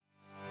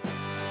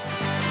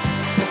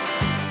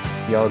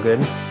Y'all good?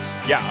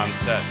 Yeah, I'm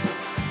set.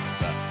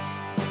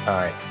 All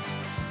right.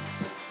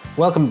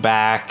 Welcome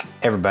back,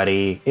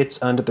 everybody.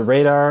 It's Under the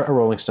Radar, a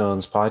Rolling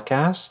Stones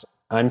podcast.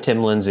 I'm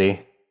Tim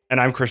Lindsay. And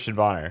I'm Christian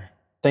Bonner.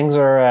 Things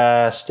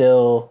are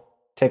still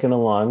ticking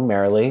along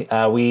merrily.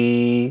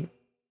 We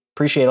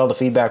appreciate all the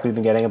feedback we've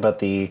been getting about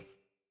the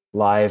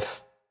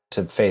live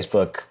to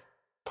Facebook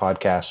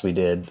podcast we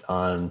did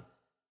on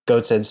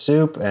Goat's Head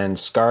Soup and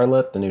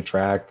Scarlet, the new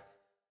track.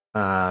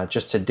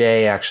 Just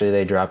today, actually,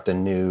 they dropped a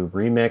new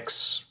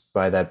remix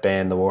by that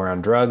band, The War on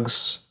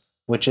Drugs,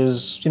 which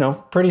is,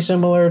 pretty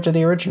similar to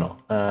the original.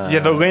 Yeah,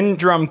 the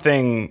Lindrum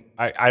thing,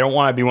 I don't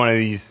want to be one of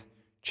these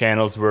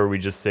channels where we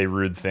just say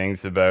rude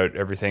things about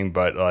everything,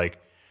 but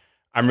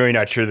I'm really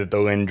not sure that the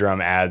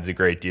Lindrum adds a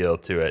great deal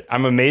to it.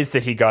 I'm amazed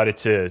that he got it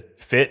to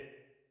fit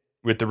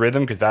with the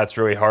rhythm because that's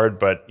really hard,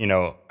 but,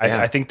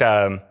 I think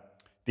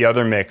the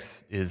other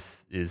mix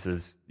is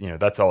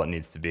that's all it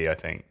needs to be, I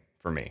think,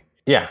 for me.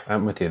 Yeah,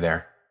 I'm with you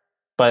there.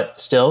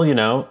 But still,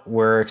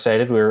 we're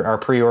excited. Our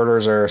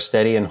pre-orders are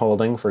steady and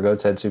holding for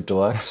Goat's Head Soup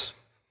Deluxe.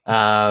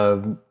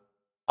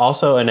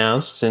 Also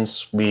announced,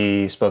 since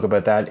we spoke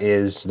about that,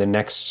 is the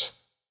next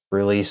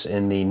release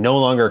in the no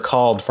longer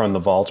called From the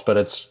Vault, but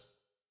it's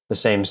the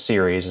same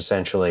series,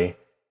 essentially,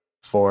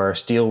 for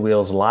Steel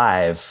Wheels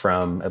Live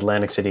from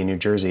Atlantic City, New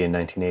Jersey in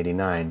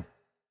 1989.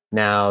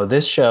 Now,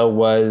 this show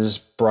was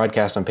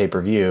broadcast on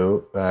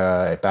pay-per-view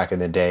back in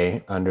the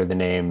day under the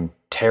name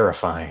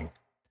Terrifying.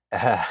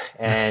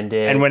 And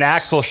when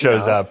Axl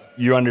shows up,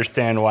 you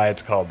understand why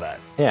it's called that.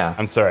 Yeah.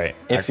 I'm sorry.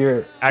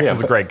 Axl's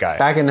a great guy.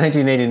 Back in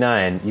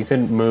 1989, you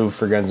couldn't move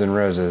for Guns N'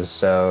 Roses,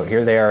 so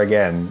here they are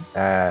again,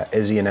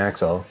 Izzy and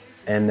Axl.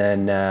 And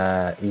then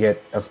you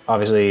get,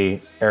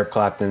 obviously, Eric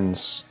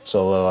Clapton's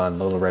solo on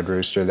Little Red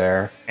Rooster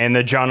there. And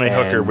the John Lee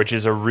Hooker, which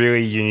is a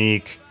really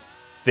unique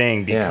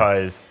thing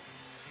because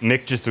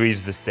Mick just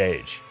leaves the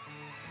stage.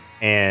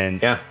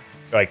 And,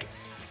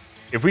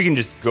 if we can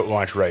just go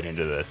launch right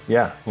into this.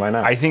 Yeah, why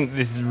not? I think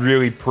this is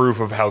really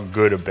proof of how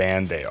good a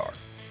band they are.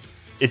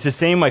 It's the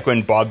same like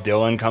when Bob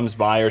Dylan comes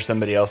by or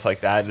somebody else like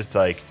that. It's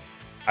like,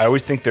 I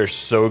always think they're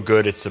so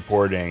good at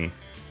supporting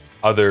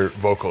other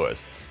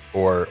vocalists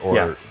or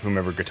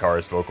whomever,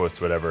 guitarist,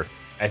 vocalist, whatever.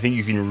 I think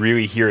you can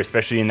really hear,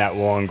 especially in that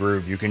long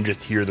groove, you can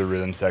just hear the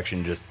rhythm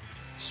section just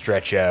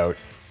stretch out.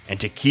 And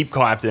to keep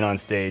Clapton on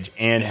stage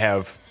and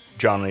have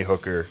John Lee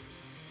Hooker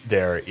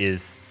there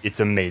it's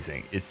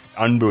amazing. It's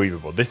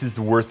unbelievable. This is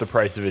worth the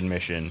price of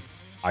admission,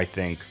 I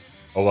think,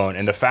 alone.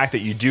 And the fact that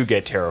you do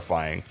get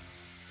Terrifying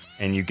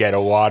and you get a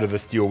lot of the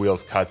Steel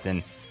Wheels cuts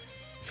in.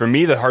 For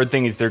me, the hard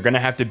thing is they're going to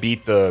have to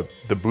beat the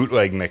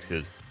bootleg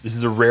mixes. This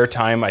is a rare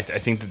time. I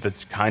think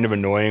that's kind of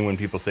annoying when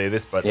people say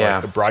this, but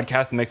the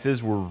broadcast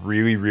mixes were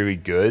really, really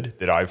good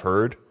that I've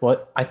heard.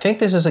 Well, I think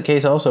this is a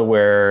case also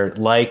where,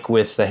 like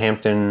with the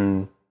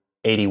Hampton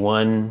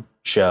 81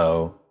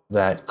 show,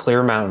 that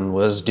Clear Mountain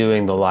was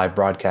doing the live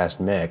broadcast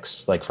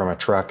mix, like from a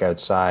truck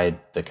outside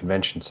the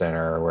convention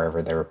center or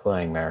wherever they were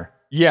playing there.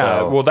 Yeah,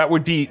 so, well, that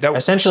would be...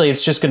 essentially,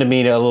 it's just going to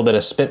mean a little bit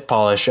of spit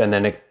polish and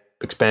then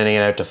expanding it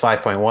out to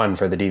 5.1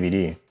 for the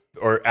DVD.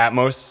 Or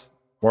Atmos.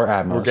 We're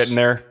getting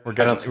there.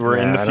 We're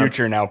in the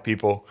future now,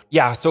 people.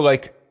 Yeah, so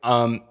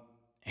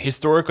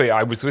historically,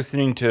 I was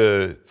listening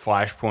to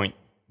Flashpoint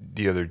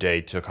the other day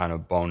to kind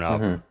of bone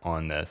up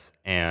on this.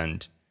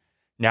 And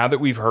now that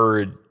we've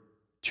heard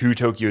 2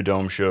 Tokyo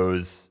Dome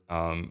shows,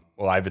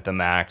 Live at the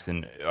Max,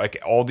 and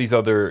all these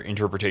other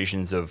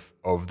interpretations of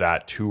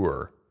that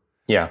tour.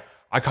 Yeah.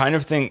 I kind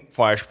of think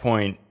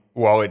Flashpoint,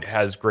 while it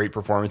has great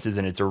performances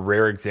and it's a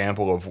rare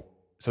example of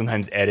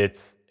sometimes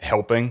edits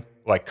helping,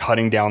 like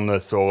cutting down the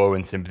solo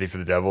in Sympathy for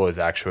the Devil is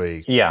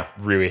actually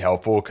really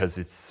helpful because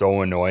it's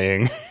so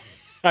annoying.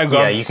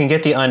 You can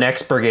get the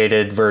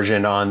unexpurgated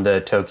version on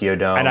the Tokyo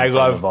Dome. And I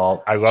love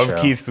show.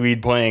 Keith's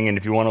lead playing, and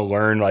if you want to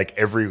learn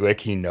every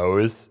lick he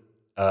knows,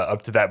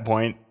 up to that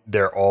point,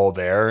 they're all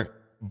there.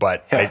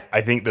 But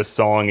I think the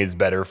song is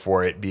better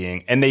for it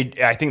being, and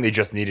I think they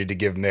just needed to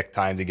give Mick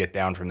time to get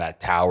down from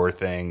that tower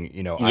thing,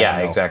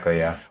 Exactly,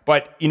 yeah.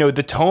 But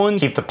the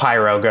tones, keep the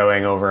pyro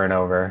going over and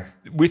over.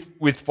 With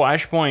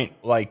Flashpoint,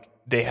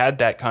 they had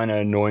that kind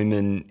of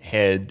Neumann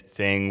head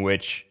thing,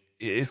 which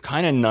is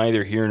kind of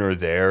neither here nor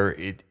there.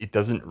 It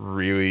doesn't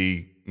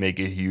really make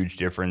a huge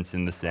difference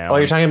in the sound. Oh,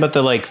 you're talking about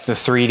the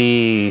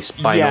 3D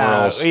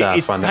binaural stuff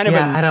it's on kind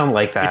that. of I don't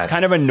like that. It's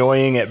kind of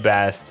annoying at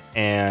best,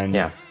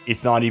 and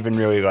it's not even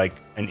really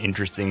an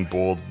interesting,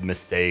 bold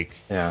mistake.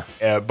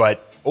 Yeah.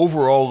 But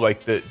overall,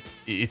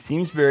 it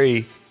seems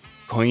very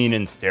clean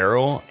and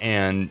sterile,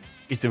 and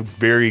it's a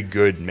very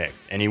good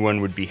mix.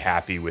 Anyone would be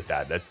happy with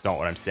that. That's not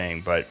what I'm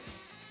saying, but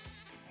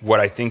what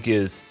I think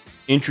is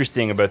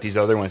interesting about these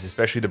other ones,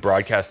 especially the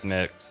broadcast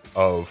mix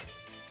of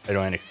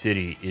Atlantic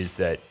City, is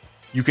that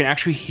you can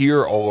actually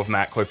hear all of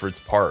Matt Clifford's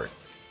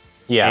parts.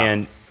 Yeah.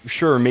 And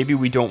sure, maybe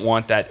we don't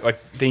want that.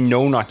 They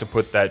know not to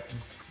put that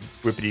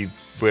whippity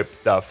blip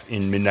stuff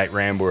in Midnight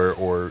Rambler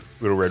or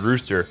Little Red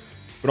Rooster.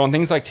 But on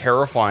things like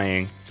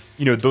Terrifying,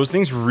 those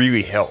things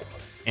really help.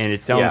 And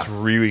it sounds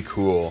really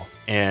cool.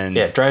 And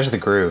Yeah, it drives the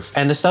groove.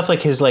 And the stuff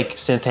like his like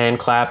synth hand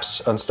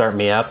claps on Start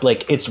Me Up,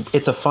 like it's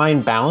a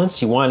fine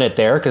balance. You want it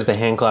there because the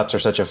hand claps are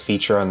such a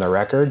feature on the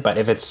record. But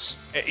if it's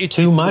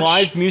too much,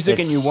 live music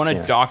and you want to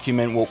yeah.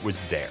 document what was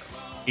there.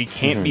 It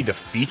can't be the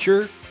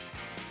feature,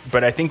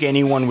 but I think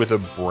anyone with a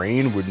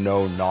brain would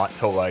know not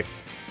to like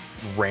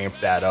ramp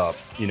that up,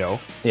 you know?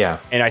 Yeah.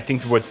 And I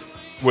think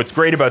what's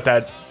great about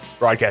that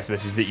broadcast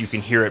mix is that you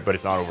can hear it, but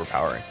it's not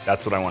overpowering.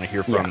 That's what I want to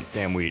hear from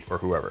Sam Wheat or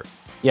whoever.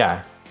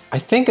 Yeah. I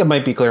think it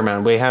might be Clear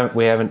Mountain.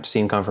 We haven't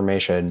seen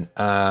confirmation.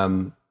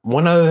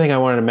 One other thing I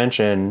wanted to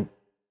mention,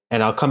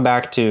 and I'll come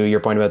back to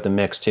your point about the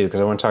mix too, because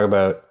I want to talk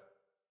about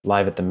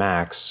Live at the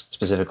Max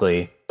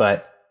specifically.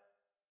 But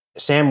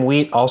Sam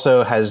Wheat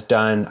also has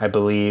done, I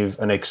believe,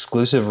 an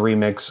exclusive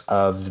remix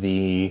of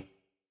the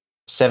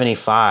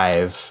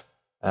 75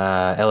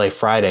 LA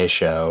Friday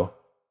show.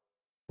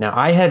 Now,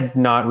 I had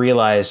not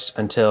realized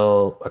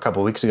until a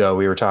couple of weeks ago,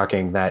 we were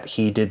talking that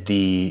he did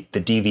the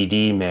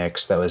DVD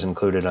mix that was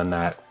included on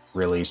that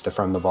release, the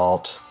From the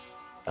Vault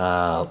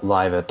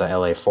Live at the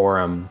LA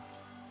Forum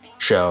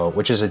show,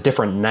 which is a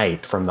different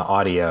night from the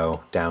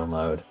audio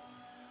download.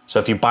 So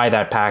if you buy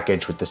that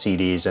package with the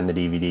CDs and the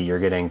DVD, you're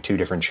getting two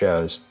different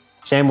shows.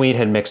 Sam Wheat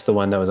had mixed the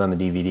one that was on the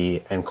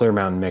DVD and Clear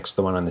Mountain mixed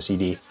the one on the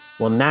CD.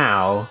 Well,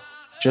 now,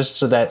 just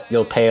so that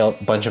you'll pay a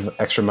bunch of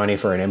extra money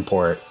for an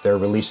import, they're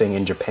releasing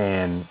in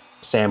Japan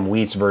Sam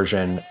Wheat's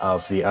version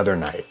of the other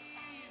night.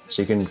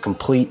 So you can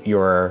complete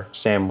your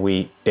Sam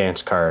Wheat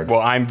dance card.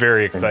 Well, I'm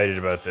very excited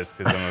about this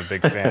because I'm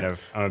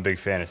a big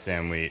fan of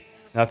Sam Wheat.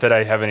 Not that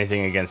I have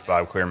anything against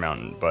Bob Clear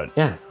Mountain, but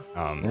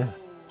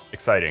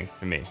exciting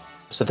to me.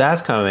 So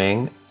that's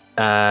coming.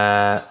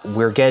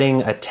 We're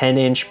getting a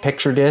 10-inch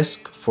picture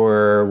disc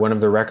for one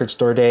of the record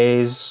store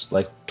days,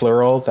 like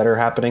plural, that are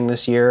happening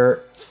this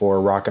year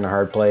for Rockin' a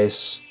Hard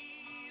Place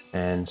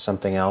and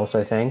something else,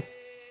 I think.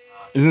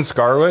 Isn't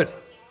Scarlet?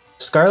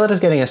 Scarlet is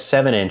getting a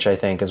 7-inch, I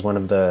think, as one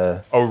of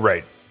the... Oh,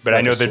 right. But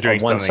I know they're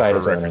doing one something side for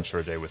of Record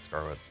Store Day with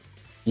Scarlet.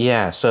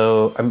 Yeah,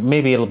 so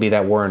maybe it'll be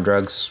that War on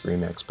Drugs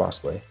remix,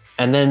 possibly.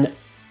 And then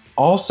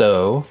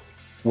also,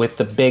 with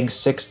the big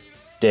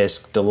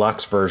 6-disc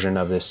deluxe version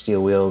of this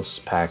Steel Wheels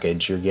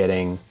package, you're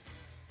getting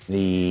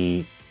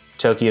the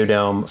Tokyo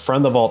Dome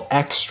From the Vault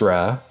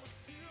Extra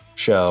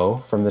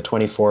show from the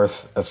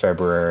 24th of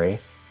February,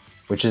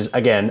 which is,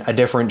 again, a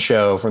different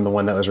show from the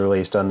one that was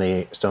released on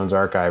the Stones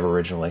Archive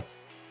originally.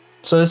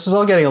 So this is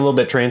all getting a little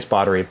bit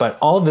train-spottery, but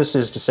all of this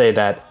is to say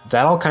that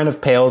all kind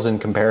of pales in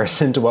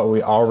comparison to what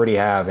we already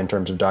have in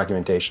terms of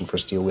documentation for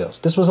Steel Wheels.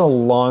 This was a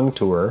long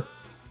tour,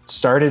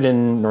 started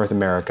in North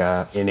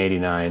America in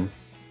 '89,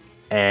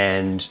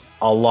 and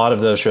a lot of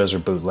those shows are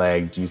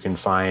bootlegged. You can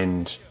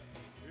find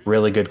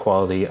really good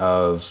quality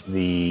of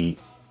the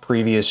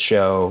previous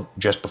show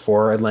just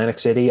before Atlantic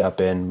City up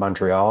in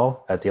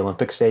Montreal at the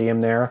Olympic Stadium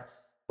there,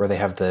 where they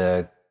have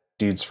the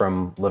dudes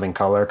from Living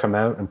Colour come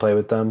out and play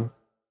with them.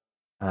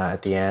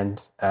 At the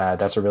end.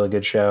 That's a really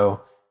good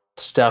show.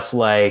 Stuff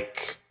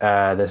like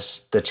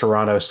the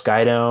Toronto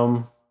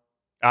Skydome.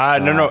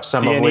 No,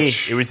 some CNE. of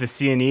which... It was the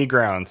CNE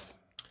grounds.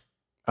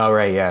 Oh,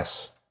 right,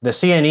 yes. The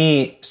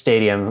CNE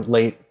Stadium,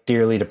 late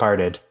dearly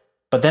departed.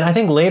 But then I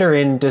think later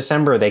in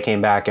December, they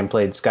came back and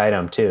played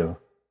Skydome too.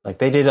 Like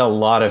they did a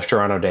lot of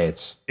Toronto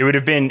dates. It would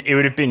have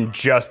been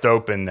just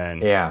open then.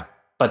 Yeah.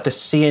 But the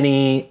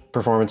CNE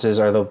performances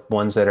are the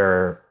ones that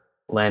are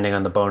landing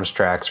on the bonus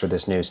tracks for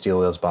this new Steel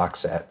Wheels box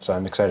set. So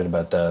I'm excited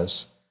about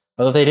those.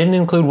 Although they didn't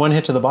include One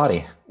Hit to the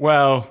Body.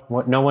 Well,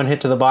 No One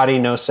Hit to the Body,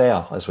 no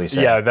sale, as we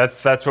say. Yeah,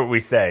 that's what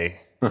we say.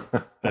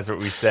 That's what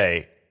we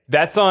say.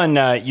 That's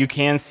on, you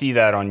can see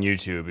that on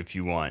YouTube if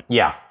you want.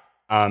 Yeah.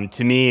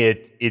 To me,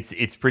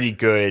 it's pretty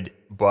good,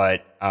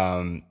 but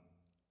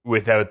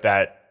without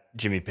that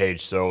Jimmy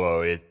Page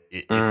solo,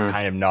 it's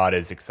kind of not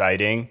as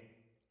exciting.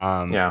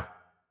 Yeah.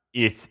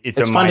 It's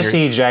fun to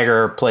see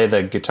Jagger play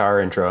the guitar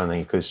intro on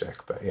the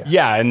acoustic, but yeah.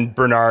 Yeah, and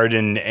Bernard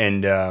and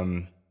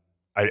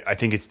I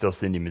think it's still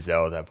Cindy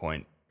Mizell at that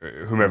point,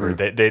 or whomever.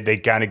 They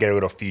kind of get a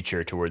little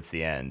feature towards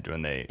the end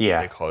when they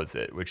close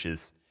it, which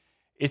is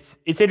it's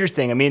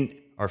interesting. I mean,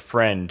 our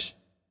friend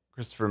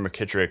Christopher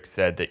McKittrick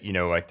said that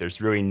like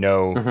there's really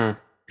no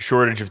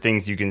shortage of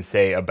things you can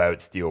say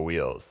about Steel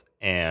Wheels,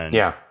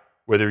 and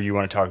whether you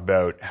want to talk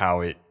about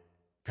how it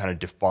kind of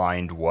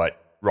defined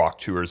what rock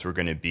tours were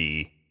going to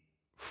be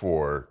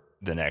for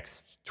the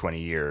next 20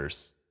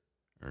 years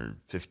or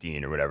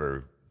 15 or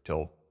whatever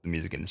till the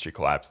music industry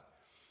collapsed.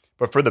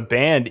 But for the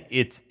band,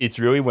 it's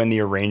really when the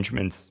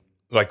arrangements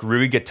like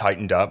really get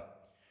tightened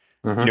up,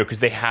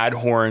 because they had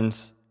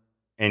horns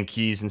and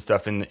keys and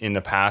stuff in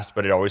the past,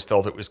 but it always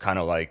felt it was kind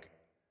of like,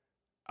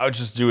 I'll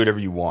just do whatever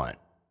you want,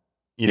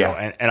 know?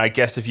 And I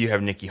guess if you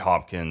have Nicky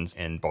Hopkins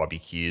and Bobby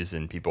Keys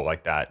and people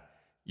like that,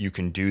 you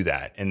can do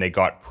that. And they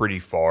got pretty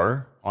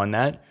far on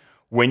that.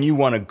 When you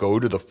want to go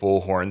to the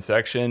full horn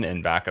section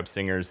and backup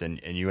singers and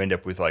you end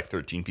up with like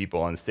 13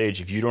 people on stage,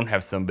 if you don't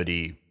have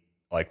somebody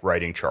like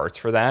writing charts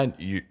for that,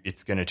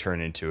 it's going to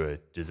turn into a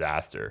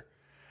disaster.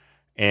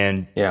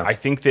 And I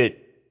think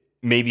that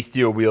maybe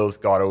Steel Wheels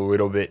got a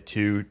little bit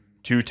too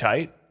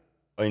tight.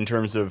 in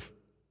terms of,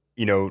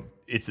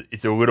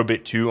 it's a little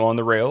bit too on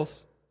the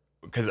rails.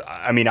 Because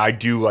I mean, I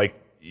do like,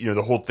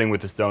 the whole thing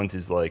with the Stones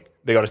is like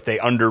they got to stay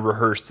under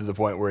rehearsed to the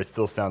point where it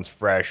still sounds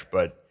fresh,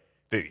 but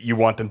you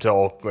want them to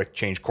all like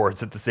change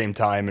chords at the same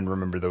time and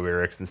remember the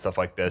lyrics and stuff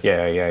like this.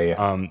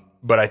 Yeah.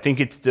 But I think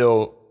it's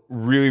still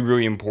really,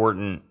 really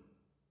important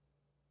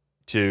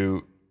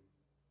to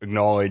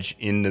acknowledge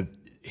in the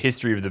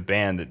history of the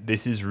band that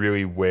this is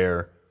really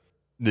where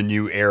the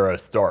new era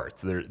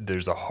starts.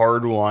 There's a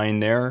hard line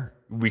there.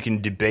 We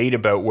can debate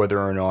about whether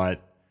or not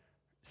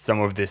some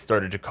of this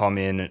started to come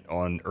in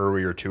on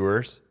earlier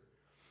tours.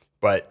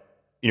 But,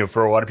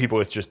 for a lot of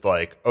people, it's just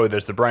like, oh,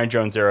 there's the Brian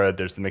Jones era,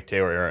 there's the Mick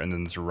Taylor era, and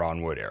then there's the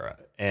Ron Wood era.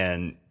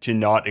 And to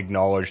not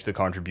acknowledge the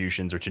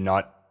contributions or to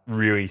not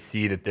really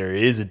see that there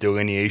is a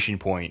delineation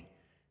point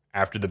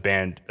after the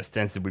band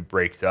ostensibly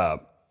breaks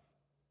up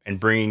and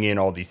bringing in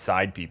all these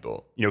side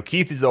people.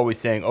 Keith is always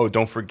saying, oh,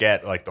 don't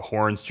forget, like, the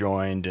horns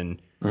joined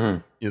and,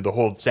 the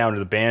whole sound of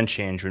the band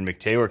changed when Mick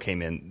Taylor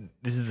came in.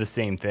 This is the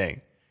same thing,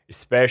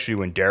 especially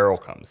when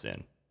Daryl comes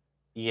in.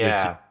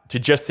 Yeah. To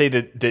just say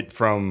that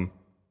from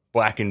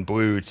Black and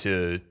Blue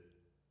to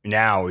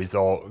now is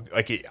all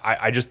like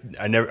I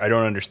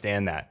don't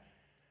understand that.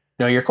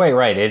 No, you're quite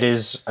right. It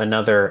is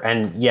another,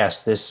 and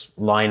yes, this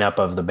lineup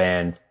of the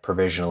band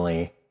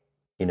provisionally,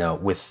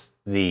 with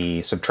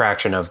the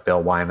subtraction of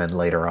Bill Wyman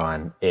later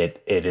on,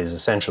 it is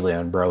essentially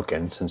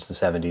unbroken since the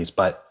 70s.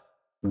 But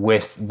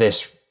with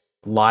this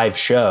live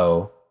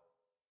show,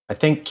 I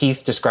think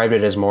Keith described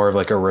it as more of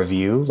like a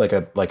review, like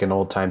an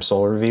old time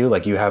soul review.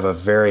 Like you have a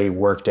very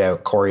worked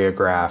out,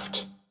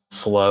 choreographed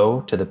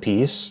flow to the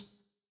piece.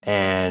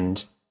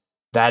 And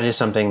that is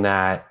something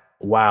that,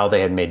 while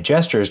they had made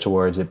gestures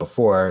towards it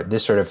before,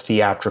 this sort of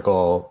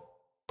theatrical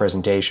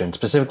presentation,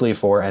 specifically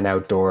for an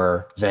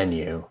outdoor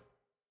venue,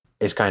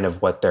 is kind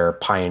of what they're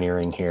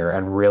pioneering here.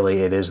 And really,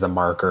 it is the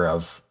marker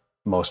of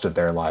most of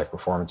their live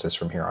performances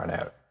from here on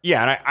out.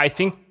 Yeah, and I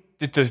think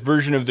that the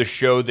version of the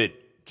show that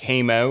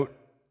came out,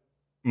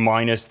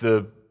 minus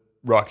the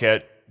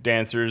Rockette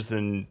dancers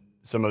and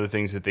some of the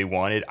things that they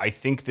wanted, I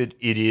think that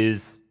it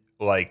is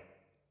like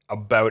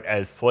about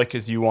as slick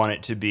as you want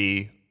it to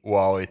be,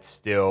 while it's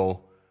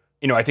still,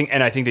 I think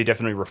they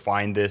definitely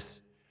refined this.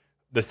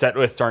 The set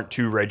lists aren't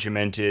too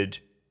regimented,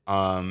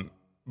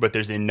 but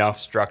there's enough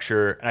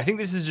structure. And I think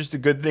this is just a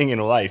good thing in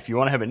life. You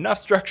want to have enough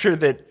structure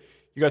that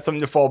you got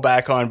something to fall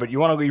back on, but you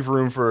want to leave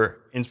room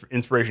for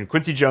inspiration.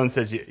 Quincy Jones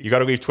says you got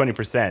to leave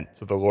 20%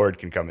 so the Lord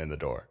can come in the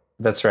door.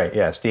 That's right.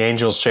 Yes. The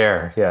angels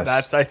share. Yes.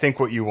 That's, I think,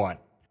 what you want.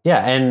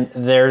 Yeah. And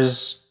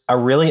there's a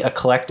really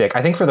eclectic,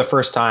 I think for the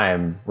first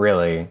time,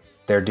 really,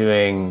 they're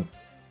doing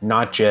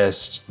not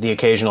just the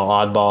occasional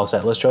oddball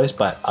set list choice,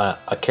 but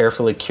a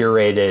carefully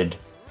curated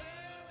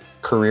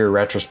career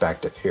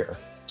retrospective here.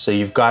 So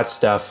you've got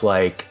stuff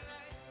like,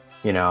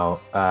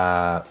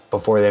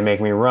 Before They Make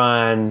Me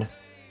Run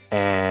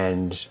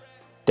and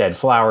Dead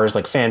Flowers,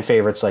 like fan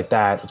favorites like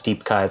that,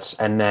 deep cuts,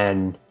 and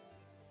then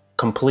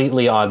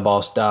completely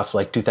oddball stuff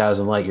like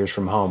 2000 Light Years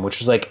from Home, which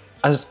was like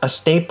a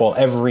staple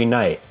every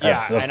night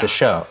of the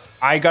show.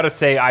 I gotta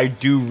say, I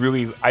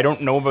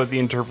don't know about the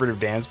interpretive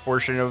dance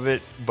portion of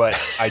it, but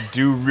I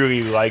do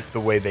really like the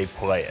way they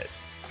play it.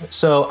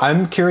 So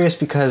I'm curious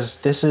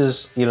because this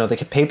is,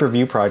 the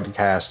pay-per-view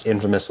broadcast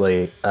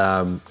infamously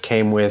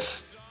came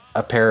with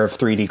a pair of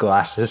 3D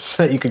glasses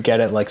that you could get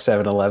at like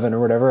 7-Eleven or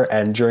whatever.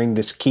 And during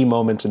this key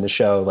moments in the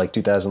show, like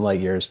 2000 Light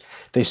Years,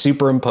 they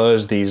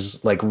superimposed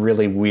these like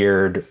really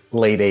weird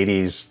late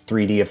 80s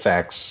 3D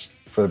effects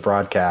for the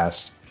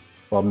broadcast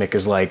while Mick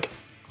is like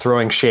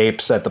throwing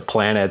shapes at the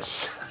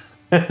planets.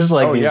 There's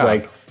like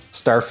like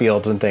star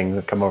fields and things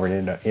that come over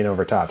and in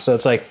over top. So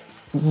it's like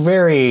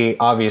very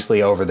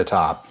obviously over the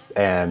top.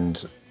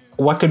 And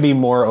what could be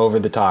more over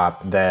the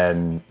top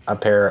than a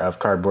pair of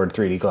cardboard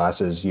 3D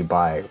glasses you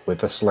buy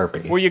with a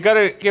Slurpee? Well, you got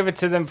to give it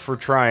to them for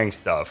trying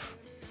stuff.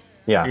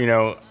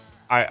 Yeah.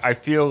 I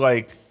feel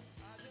like,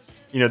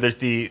 there's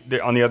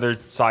on the other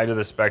side of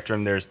the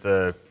spectrum, there's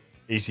the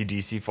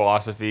AC/DC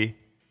philosophy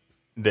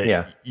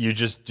that you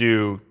just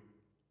do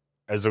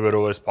as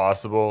little as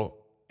possible,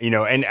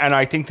 and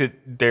I think that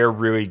they're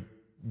really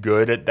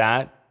good at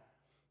that.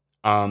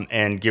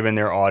 And given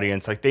their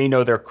audience, like they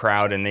know their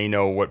crowd and they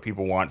know what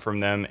people want from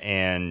them.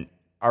 And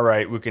all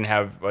right, we can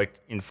have like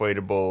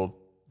inflatable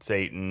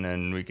Satan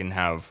and we can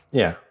have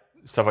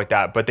stuff like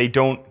that, but they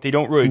don't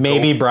really.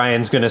 Maybe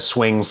Brian's going to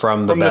swing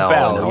from the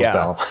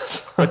bell.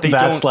 But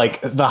that's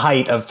like the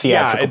height of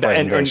theatrical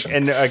presentation.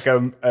 And like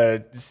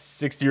a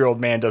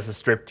 60-year-old man does a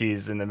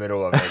striptease in the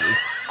middle of it.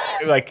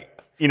 It's like,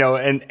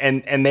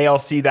 and they all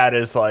see that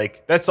as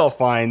like, that's all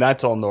fine.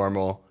 That's all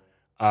normal.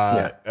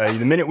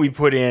 The minute we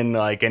put in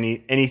like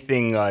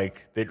anything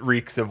like that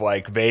reeks of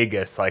like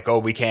Vegas, like, oh,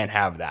 we can't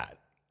have that,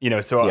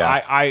 so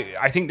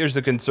I think there's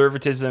a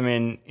conservatism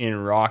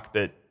in rock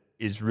that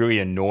is really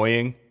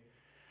annoying,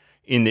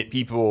 in that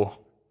people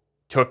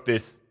took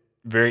this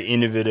very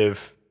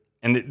innovative,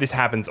 and this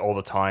happens all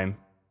the time.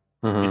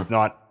 Mm-hmm. It's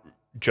not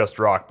just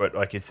rock, but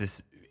like it's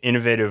this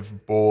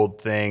innovative,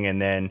 bold thing,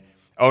 and then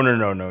Oh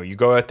no! You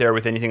go out there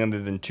with anything other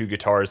than 2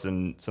 guitars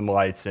and some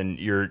lights, and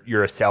you're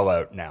a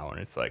sellout now. And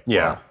it's like,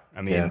 Yeah. well,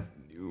 I mean,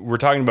 we're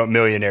talking about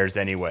millionaires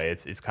anyway.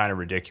 It's kind of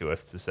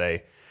ridiculous to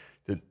say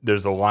that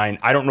there's a line.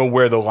 I don't know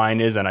where the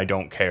line is, and I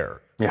don't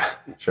care. Yeah,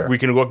 sure. We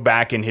can look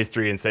back in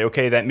history and say,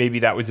 okay,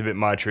 that was a bit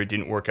much, or it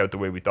didn't work out the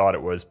way we thought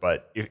it was.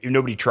 But if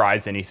nobody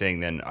tries anything,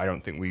 then I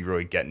don't think we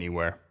really get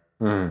anywhere.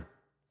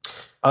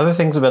 Other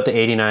things about the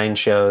 89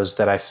 shows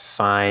that I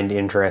find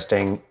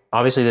interesting.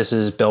 Obviously, this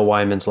is Bill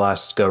Wyman's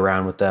last go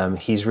round with them.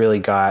 He's really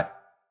got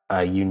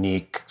a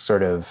unique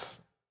sort of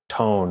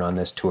tone on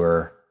this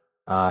tour.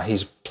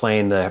 He's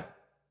playing the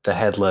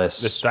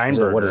headless. The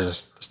Steinberger. What is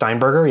this?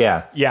 Steinberger?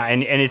 Yeah. Yeah,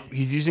 and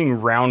he's using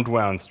round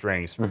wound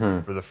strings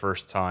for the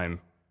first time,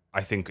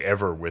 I think,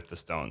 ever with the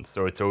Stones.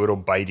 So it's a little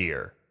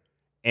bitier.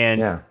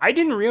 And I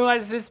didn't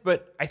realize this,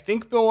 but I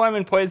think Bill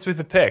Wyman plays with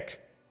a pick.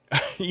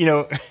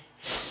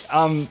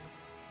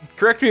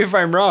 Correct me if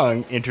I'm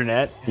wrong,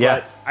 Internet.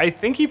 Yeah. But I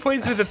think he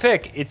plays with a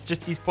pick. It's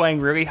just he's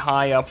playing really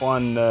high up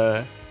on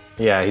the...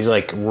 Yeah, he's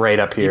like right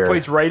up here. He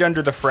plays right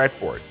under the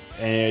fretboard.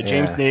 And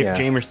James Yeah.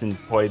 Jamerson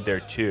played there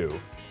too.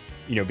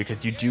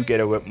 Because you do get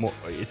a little more...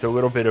 It's a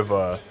little bit of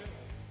a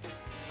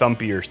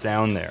thumpier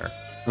sound there.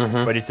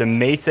 But it's a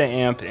Mesa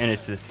amp and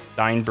it's a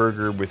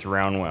Steinberger with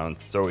round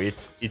wounds. So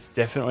it's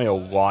definitely a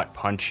lot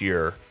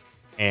punchier.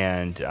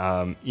 And,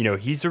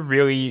 he's a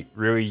really,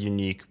 really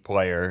unique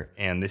player.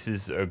 And this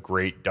is a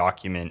great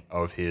document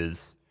of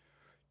his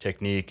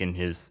technique and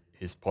his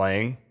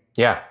playing.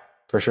 Yeah,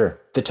 for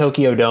sure. The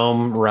Tokyo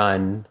Dome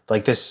run,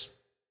 like this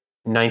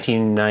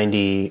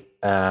 1990,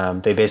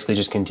 they basically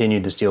just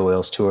continued the Steel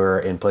Wheels tour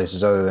in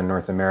places other than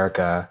North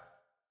America.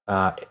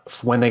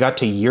 When they got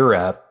to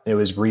Europe, it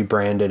was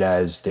rebranded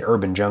as the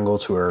Urban Jungle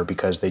Tour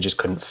because they just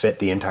couldn't fit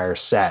the entire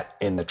set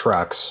in the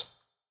trucks.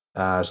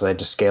 So they had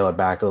to scale it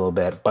back a little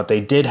bit. But they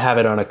did have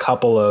it on a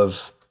couple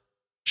of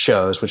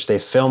shows, which they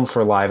filmed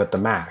for Live at the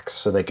Max,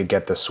 so they could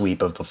get the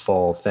sweep of the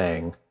full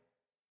thing,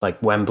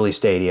 like Wembley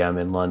Stadium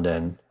in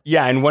London.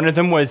 Yeah, and one of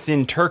them was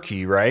in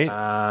Turkey, right?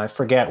 I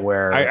forget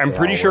where. I'm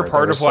pretty sure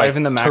part of Live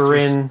in the Max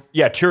Turin.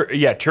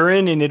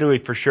 Turin in Italy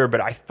for sure,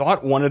 but I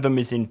thought one of them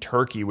is in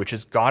Turkey, which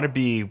has got to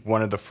be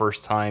one of the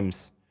first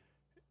times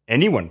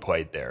anyone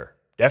played there.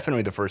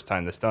 Definitely the first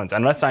time the Stones,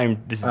 unless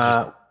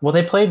well,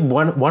 they played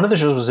one of the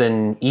shows was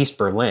in East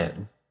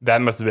Berlin.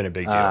 That must have been a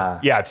big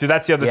deal. So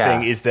that's the other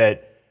thing is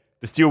that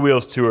the Steel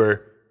Wheels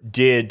tour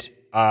did,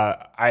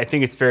 I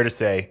think it's fair to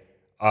say,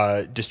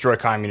 destroy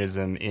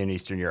communism in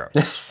Eastern Europe.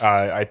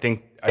 I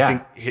think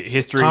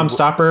history. Tom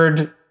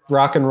Stoppard,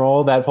 rock and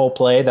roll, that whole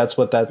play. That's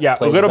what that. Yeah,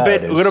 a little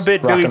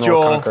bit. Billy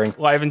Joel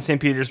live in St.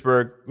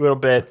 Petersburg, a little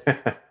bit.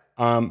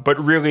 But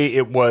really,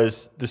 it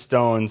was the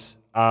Stones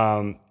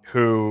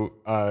who,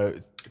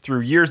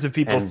 through years of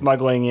people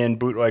smuggling in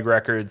bootleg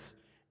records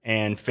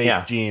and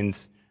fake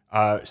jeans,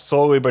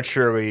 slowly but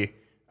surely.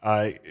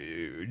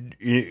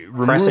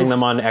 Pressing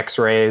them on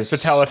X-rays.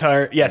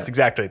 Totalitarian. Yes,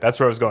 exactly. That's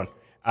where I was going.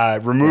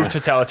 Removed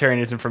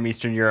totalitarianism from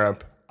Eastern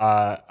Europe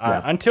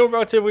until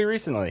relatively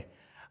recently.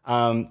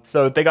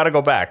 So they got to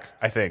go back,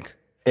 I think.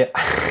 Yeah.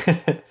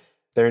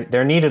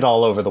 They're needed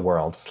all over the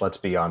world, let's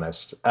be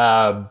honest.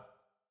 But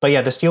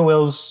yeah, the Steel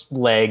Wheels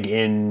leg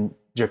in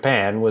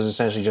Japan was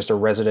essentially just a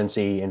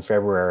residency in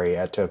February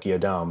at Tokyo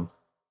Dome.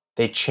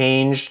 They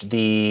changed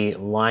the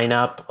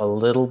lineup a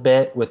little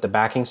bit with the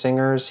backing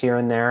singers here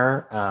and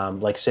there.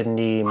 Like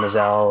Sidney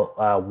Mazel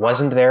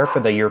wasn't there for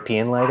the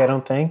European leg, I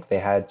don't think. They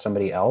had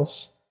somebody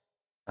else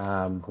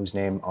whose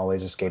name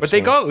always escapes me. But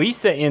they got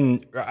Lisa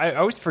in. I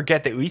always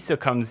forget that Lisa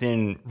comes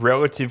in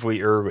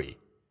relatively early.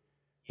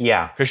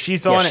 Yeah. Because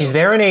she's on. She's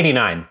there in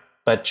 89,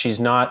 but she's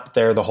not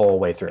there the whole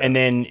way through. And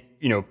then,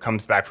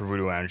 comes back for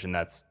Voodoo Lounge, and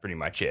that's pretty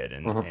much it.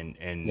 And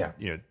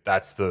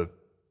that's the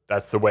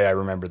way I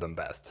remember them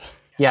best.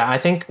 Yeah, I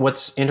think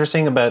what's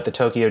interesting about the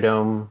Tokyo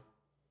Dome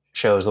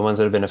shows, the ones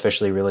that have been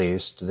officially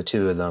released, the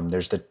two of them,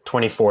 there's the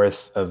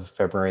 24th of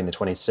February and the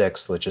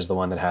 26th, which is the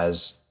one that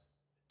has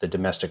the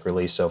domestic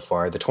release so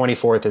far. The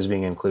 24th is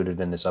being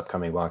included in this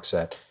upcoming box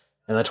set.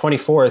 And the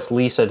 24th,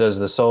 Lisa does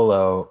the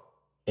solo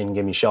in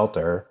Gimme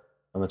Shelter.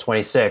 On the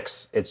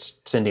 26th, it's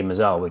Cindy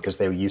Mazel because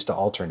they used to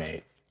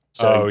alternate.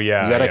 So you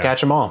got to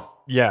catch them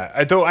all.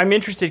 Yeah, though I'm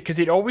interested because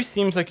it always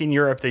seems like in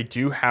Europe they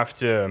do have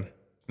to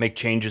make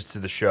changes to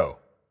the show.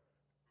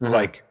 Mm-hmm.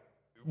 Like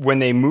when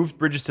they moved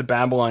Bridges to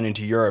Babylon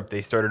into Europe,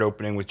 they started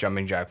opening with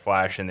Jumping Jack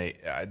Flash, and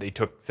they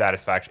took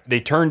Satisfaction.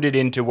 They turned it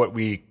into what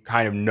we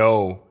kind of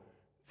know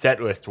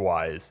set list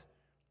wise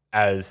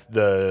as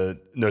the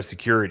No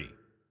Security.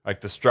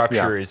 Like the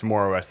structure is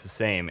more or less the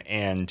same,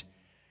 and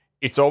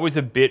it's always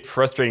a bit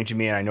frustrating to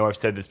me. And I know I've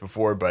said this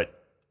before,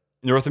 but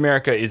North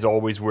America is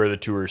always where the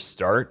tours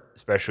start,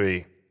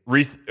 especially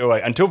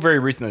until very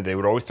recently. They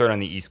would always start on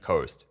the East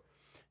Coast.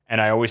 And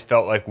I always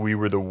felt like we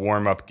were the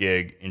warm-up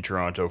gig in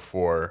Toronto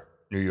for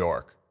New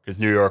York, because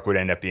New York would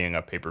end up being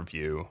a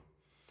pay-per-view.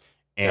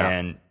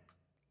 And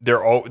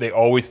they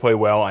always play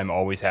well. I'm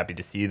always happy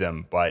to see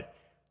them, but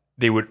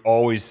they would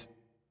always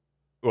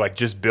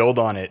just build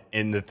on it,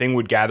 and the thing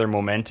would gather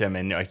momentum.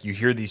 And you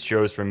hear these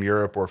shows from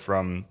Europe or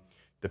from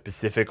the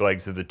Pacific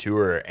legs of the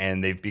tour,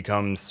 and they've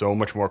become so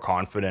much more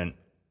confident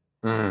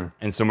and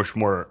so much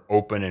more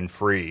open and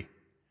free.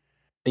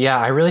 Yeah,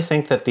 I really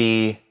think that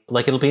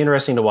it'll be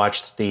interesting to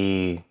watch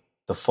the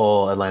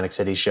full Atlantic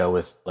City show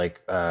with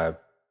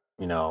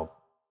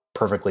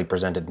perfectly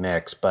presented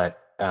mix,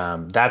 but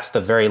that's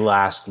the very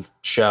last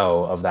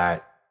show of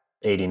that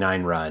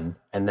 89 run.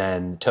 And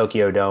then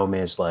Tokyo Dome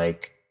is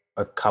like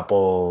a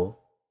couple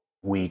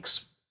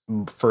weeks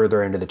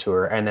further into the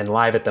tour. And then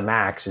Live at the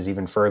Max is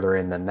even further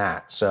in than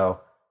that. So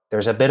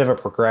there's a bit of a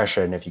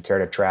progression if you care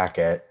to track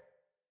it.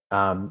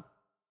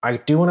 I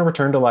do want to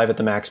return to Live at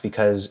the Max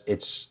because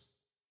it's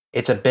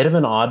a bit of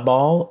an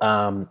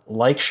oddball.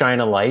 Like Shine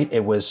a Light,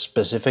 it was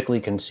specifically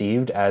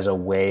conceived as a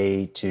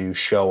way to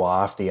show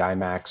off the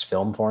IMAX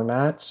film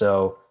format.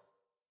 So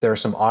there are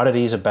some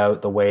oddities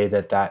about the way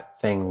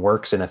that thing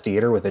works in a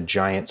theater with a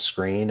giant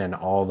screen and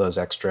all those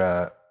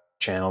extra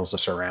channels of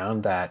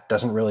surround that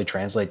doesn't really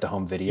translate to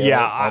home video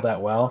all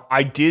that well.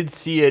 I did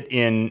see it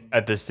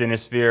at the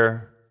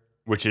Cinesphere,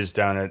 which is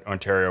down at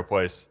Ontario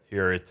Place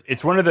here.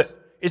 It's one of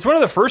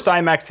the first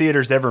IMAX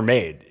theaters ever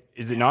made.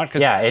 Is it not?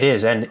 Yeah, it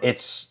is. And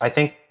it's, I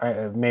think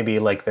maybe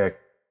like the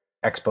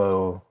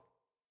Expo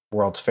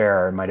World's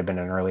Fair, it might have been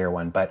an earlier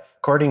one. But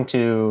according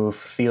to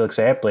Felix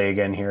Aeppli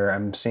again here,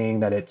 I'm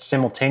seeing that it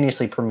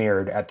simultaneously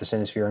premiered at the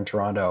Cinesphere in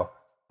Toronto,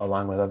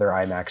 along with other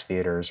IMAX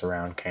theaters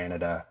around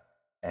Canada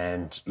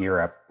and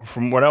Europe.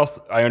 From what else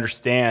I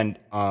understand,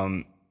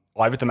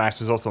 Live at the Max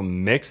was also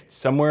mixed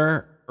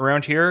somewhere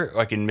around here,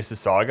 like in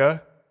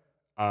Mississauga.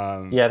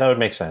 Yeah, that would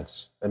make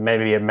sense. And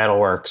maybe at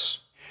Metalworks.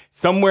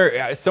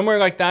 Somewhere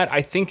like that.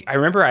 I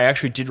remember I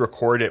actually did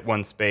record at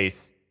one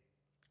space.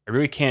 I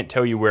really can't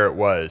tell you where it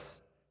was,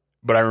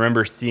 but I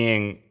remember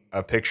seeing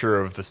a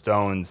picture of the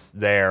Stones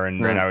there,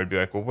 and I would be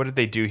like, well, what did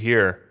they do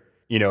here?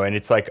 And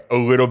it's like a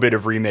little bit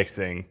of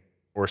remixing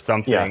or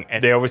something. Yeah.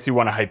 And they obviously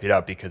want to hype it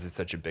up because it's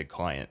such a big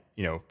client,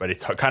 but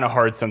it's kind of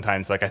hard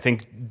sometimes. Like I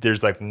think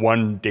there's like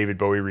one David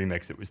Bowie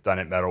remix that was done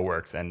at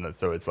Metalworks, and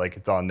so it's like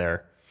it's on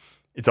their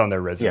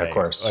resume. Yeah, of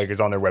course. Like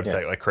it's on their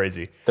website like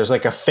crazy. There's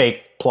like a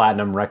fake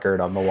platinum record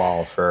on the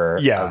wall for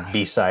a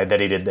B-side that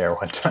he did there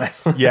one time.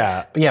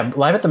 Yeah. But yeah,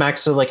 Live at the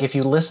Max. So like if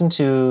you listen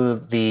to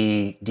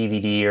the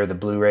DVD or the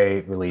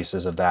Blu-ray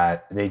releases of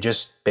that, they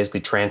just basically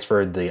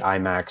transferred the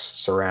IMAX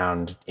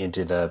surround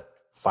into the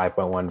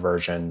 5.1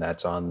 version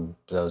that's on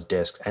those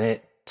discs. And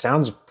it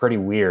sounds pretty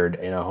weird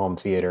in a home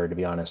theater, to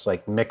be honest.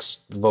 Like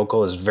mixed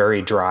vocal is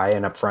very dry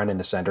and up front in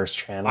the center's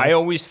channel. I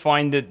always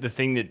find that the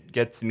thing that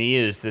gets me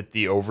is that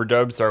the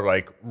overdubs are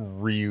like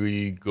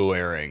really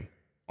glaring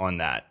on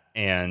that.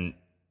 And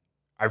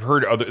I've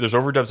heard there's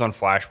overdubs on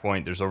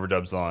Flashpoint, there's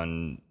overdubs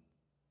on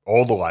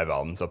all the live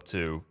albums up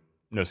to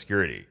No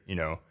Security,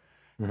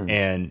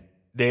 and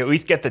they at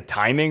least get the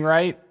timing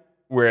right.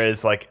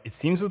 Whereas like it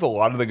seems with a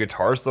lot of the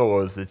guitar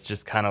solos, it's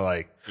just kind of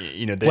like,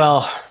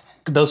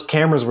 those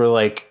cameras were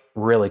like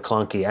really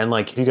clunky. And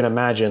like, if you can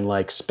imagine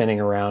like spinning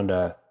around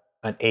an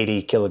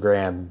 80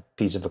 kilogram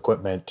piece of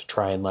equipment to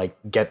try and like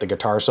get the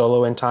guitar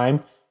solo in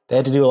time, they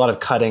had to do a lot of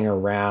cutting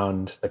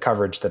around the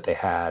coverage that they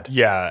had.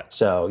 Yeah.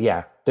 So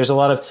yeah, there's a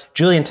lot of,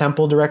 Julian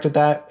Temple directed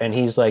that, and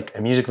he's like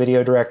a music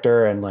video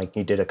director, and like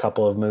he did a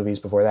couple of movies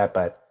before that,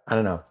 but I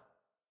don't know.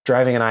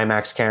 Driving an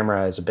IMAX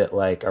camera is a bit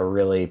like a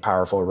really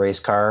powerful race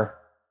car.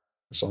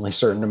 There's only a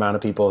certain amount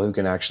of people who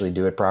can actually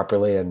do it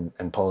properly and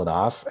pull it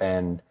off.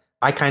 And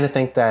I kind of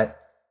think that,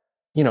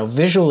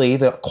 visually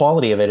the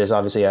quality of it is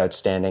obviously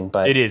outstanding,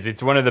 but it is.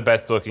 It's one of the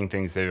best looking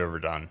things they've ever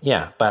done.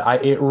 Yeah,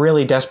 but it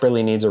really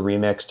desperately needs a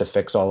remix to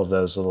fix all of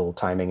those little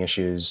timing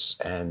issues,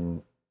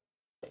 and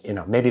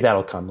maybe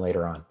that'll come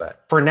later on.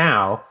 But for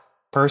now,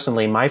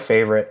 personally, my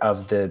favorite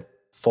of the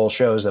full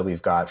shows that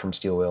we've got from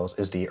Steel Wheels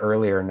is the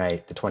earlier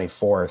night, the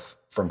 24th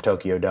from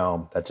Tokyo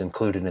Dome, that's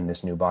included in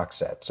this new box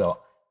set. So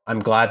I'm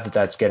glad that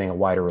that's getting a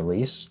wider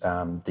release.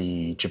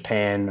 The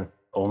Japan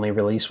only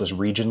release was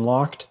region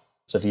locked.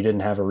 So if you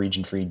didn't have a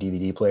region-free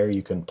DVD player,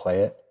 you couldn't play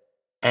it.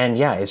 And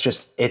yeah,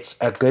 it's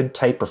a good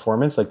tight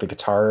performance. Like the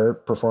guitar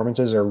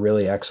performances are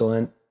really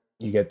excellent.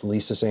 You get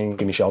Lisa singing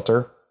Gimme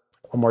Shelter.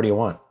 What more do you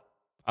want?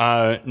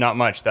 Not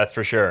much, that's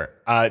for sure.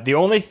 The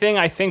only thing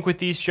I think with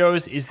these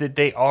shows is that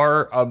they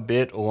are a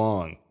bit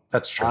long.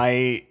 That's true.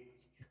 I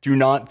do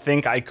not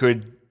think I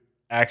could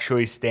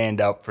actually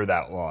stand up for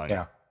that long.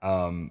 Yeah.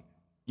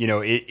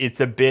 It's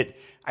a bit...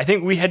 I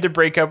think we had to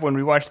break up when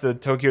we watched the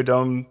Tokyo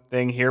Dome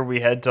thing here. We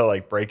had to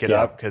like break it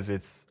up because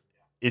it's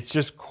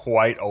just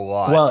quite a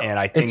lot. Well, and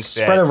I think it's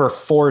spread over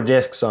 4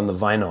 discs on the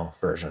vinyl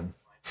version.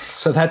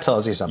 So that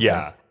tells you something.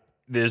 Yeah.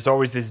 There's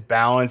always this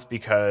balance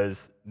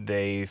because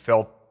they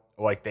felt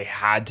like they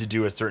had to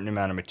do a certain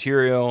amount of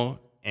material.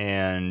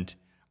 And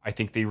I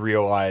think they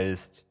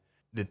realized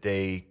that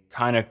they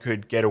kind of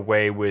could get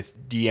away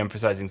with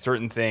de-emphasizing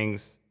certain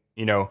things.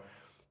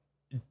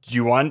 Do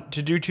you want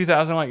to do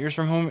 2,000 Light Years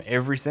from Home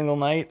every single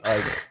night?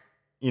 Like,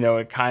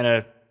 it kind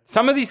of...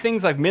 Some of these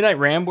things, like Midnight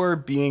Rambler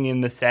being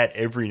in the set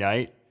every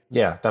night.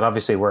 Yeah, that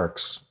obviously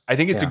works. I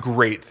think it's a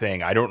great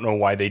thing. I don't know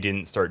why they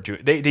didn't start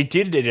doing. They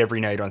did it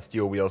every night on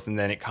Steel Wheels, and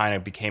then it kind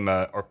of became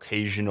a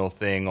occasional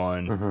thing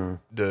on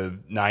the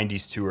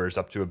 '90s tours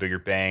up to a bigger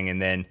bang,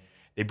 and then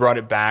they brought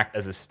it back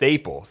as a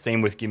staple.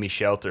 Same with "Gimme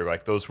Shelter."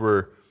 Like those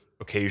were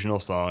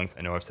occasional songs.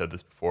 I know I've said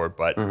this before,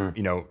 but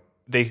you know,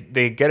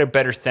 they get a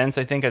better sense,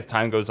 I think, as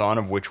time goes on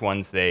of which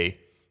ones they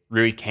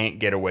really can't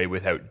get away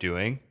without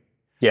doing.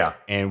 Yeah.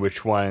 And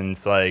which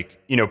ones,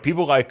 like, you know,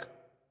 people like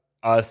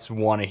us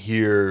want to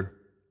hear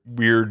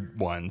weird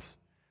ones,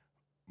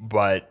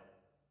 but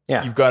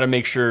you've got to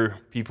make sure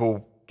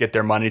people get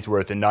their money's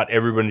worth, and not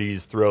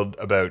everybody's thrilled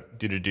about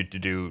do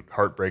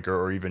Heartbreaker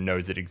or even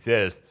knows it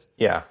exists.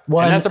 Yeah.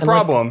 Well, and that's a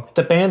problem. Like,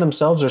 the band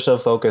themselves are so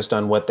focused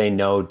on what they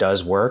know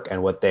does work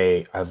and what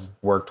they have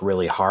worked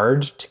really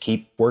hard to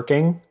keep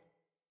working,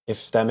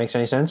 if that makes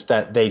any sense,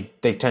 that they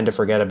tend to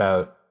forget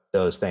about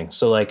those things.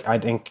 So like, I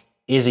think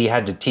Izzy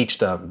had to teach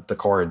them the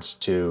chords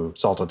to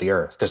Salt of the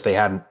Earth because they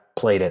hadn't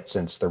played it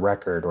since the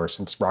record, or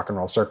since Rock and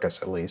Roll Circus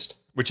at least.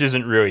 Which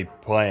isn't really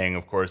playing,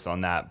 of course,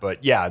 on that.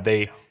 But yeah,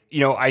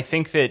 I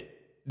think that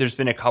there's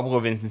been a couple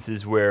of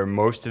instances where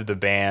most of the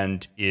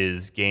band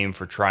is game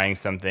for trying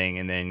something,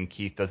 and then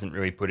Keith doesn't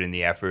really put in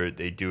the effort.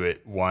 They do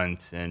it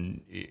once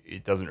and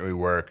it doesn't really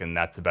work, and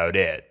that's about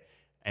it.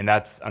 And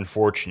that's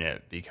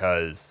unfortunate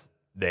because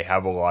they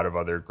have a lot of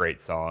other great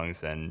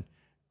songs, and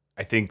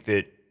I think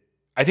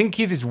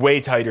Keith is way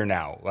tighter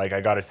now. Like,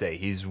 I gotta say,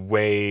 he's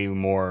way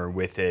more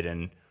with it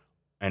and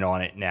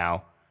on it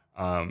now.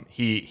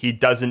 He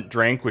doesn't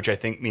drink, which I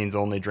think means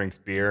only drinks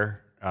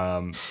beer.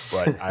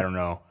 But I don't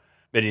know.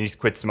 But he's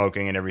quit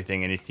smoking and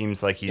everything, and it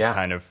seems like he's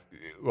kind of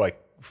like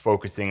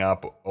focusing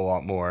up a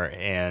lot more,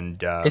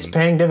 and it's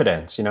paying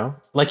dividends, you know?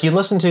 Like, you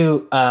listen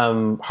to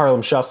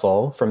Harlem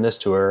Shuffle from this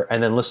tour,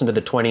 and then listen to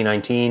the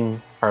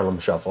 2019 Harlem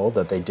Shuffle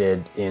that they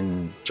did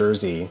in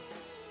Jersey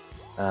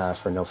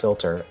for No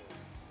Filter.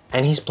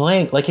 And he's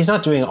playing, like, he's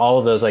not doing all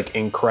of those like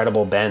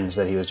incredible bends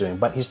that he was doing,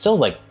 but he's still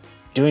like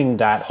doing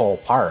that whole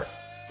part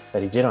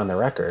that he did on the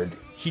record.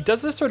 He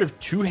does this sort of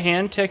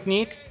two-hand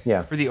technique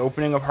for the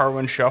opening of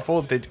Harlem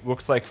Shuffle that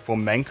looks like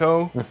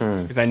flamenco,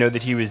 because I know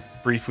that he was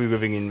briefly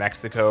living in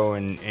Mexico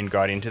and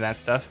got into that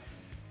stuff.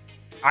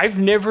 I've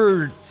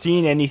never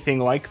seen anything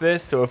like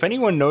this, so if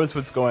anyone knows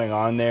what's going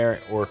on there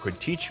or could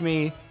teach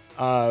me,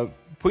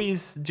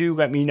 please do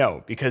let me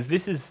know, because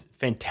this is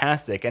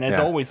fantastic. And as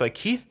always, like,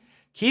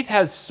 Keith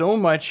has so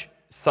much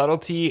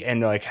subtlety and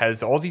like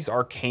has all these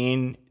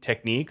arcane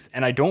techniques,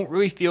 and I don't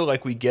really feel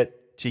like we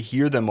get to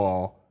hear them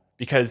all,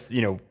 because,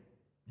 you know,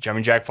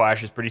 Jumping Jack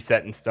Flash is pretty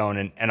set in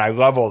stone, and I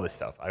love all this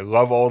stuff. I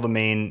love all the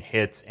main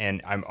hits,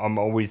 and I'm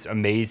always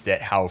amazed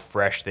at how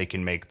fresh they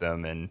can make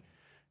them, and,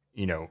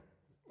 you know,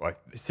 like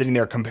sitting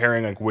there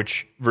comparing like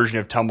which version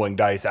of Tumbling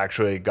Dice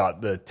actually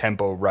got the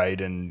tempo right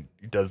and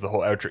does the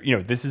whole outro. You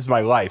know, this is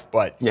my life,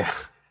 but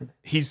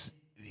he's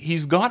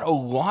got a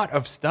lot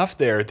of stuff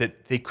there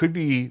that they could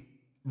be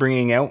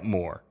bringing out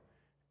more.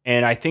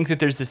 And I think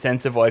that there's a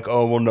sense of like,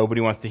 oh, well,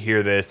 nobody wants to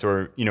hear this.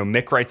 Or, you know,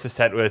 Mick writes a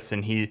set list,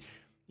 and he,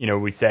 you know,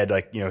 we said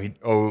like, you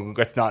know,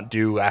 let's not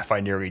do Laugh I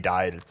Nearly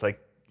Died. It's like,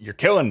 you're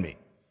killing me.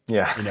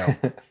 Yeah. You know,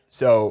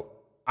 so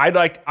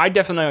I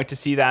definitely like to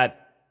see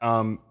that.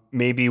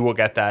 Maybe we'll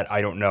get that.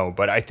 I don't know.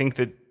 But I think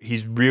that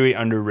he's really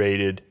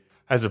underrated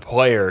as a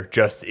player.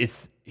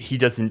 He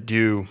doesn't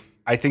do,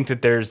 I think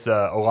that there's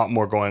a lot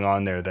more going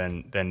on there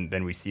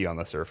than we see on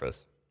the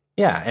surface.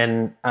 Yeah.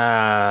 And,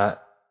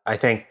 I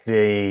think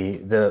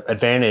the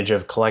advantage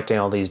of collecting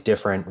all these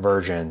different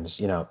versions,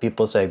 you know,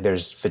 people say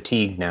there's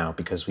fatigue now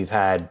because we've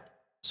had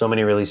so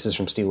many releases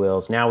from Steel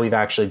Wheels. Now we've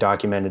actually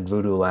documented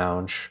Voodoo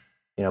Lounge.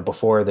 You know,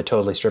 before the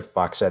Totally Stripped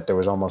box set, there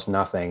was almost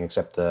nothing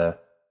except the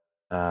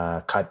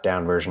cut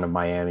down version of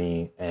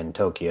Miami and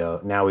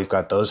Tokyo. Now we've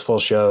got those full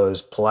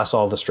shows plus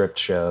all the stripped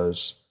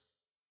shows.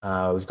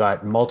 We've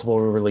got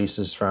multiple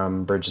releases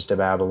from Bridges to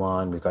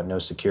Babylon. We've got No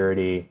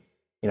Security.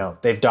 You know,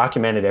 they've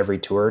documented every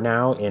tour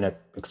now in an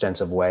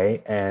extensive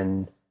way.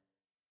 And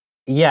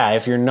yeah,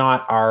 if you're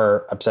not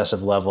our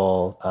obsessive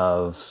level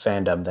of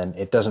fandom, then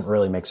it doesn't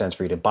really make sense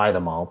for you to buy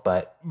them all.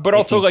 But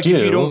also, like,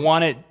 if you don't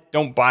want it,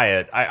 don't buy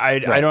it. I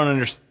don't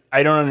understand.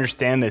 I don't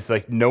understand this.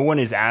 Like, no one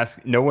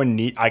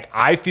need, like,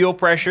 I feel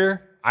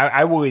pressure.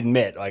 I will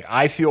admit, like,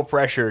 I feel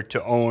pressure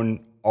to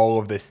own all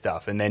of this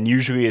stuff. And then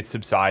usually it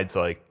subsides,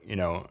 like, you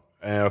know,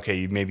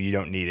 okay, maybe you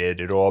don't need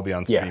it. It'll all be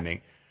on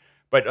streaming.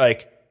 But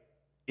like,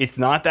 it's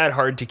not that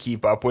hard to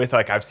keep up with.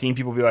 Like, I've seen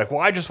people be like,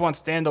 well, I just want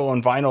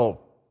standalone vinyl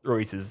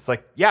releases. It's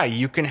like, yeah,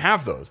 you can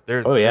have those.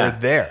 They're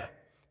there.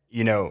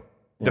 You know,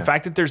 the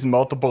fact that there's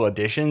multiple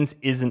editions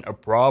isn't a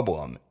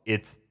problem.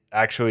 It's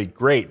actually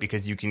great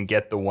because you can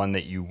get the one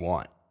that you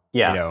want.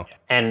 Yeah. You know?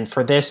 And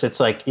for this, it's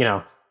like, you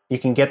know, you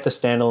can get the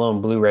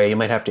standalone Blu-ray. You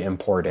might have to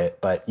import it,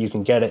 but you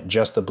can get it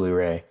just the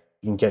Blu-ray.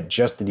 You can get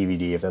just the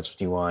DVD if that's what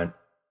you want.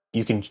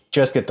 You can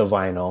just get the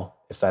vinyl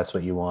if that's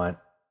what you want.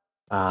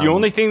 The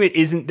only thing that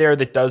isn't there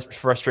that does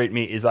frustrate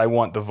me is I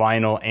want the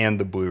vinyl and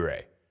the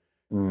Blu-ray.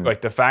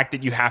 Like, the fact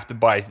that you have to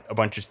buy a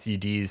bunch of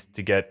CDs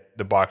to get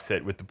the box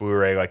set with the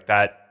Blu-ray, like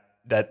that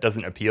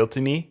doesn't appeal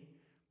to me.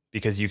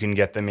 because you can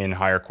get them in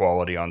higher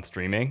quality on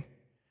streaming.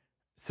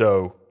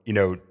 So,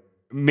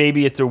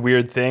 maybe it's a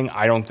weird thing.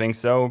 I don't think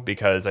so,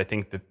 because I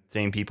think the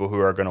same people who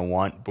are going to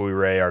want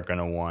Blu-ray are going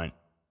to want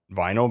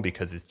vinyl,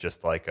 because it's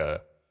just like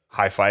a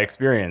hi-fi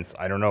experience.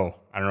 I don't know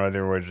the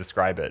other way to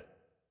describe it.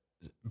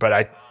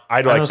 But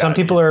I'd like know some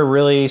people are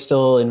really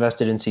still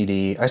invested in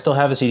CD. I still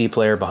have a CD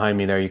player behind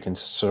me there. You can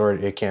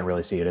you can't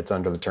really see it. It's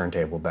under the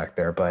turntable back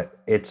there, but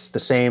it's the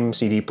same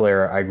CD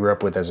player I grew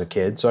up with as a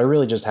kid. So I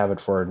really just have it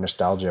for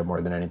nostalgia more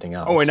than anything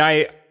else. Oh, and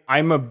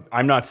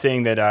I'm not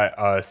saying that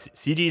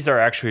CDs are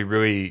actually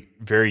really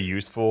very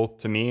useful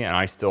to me, and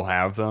I still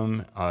have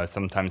them.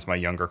 Sometimes my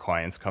younger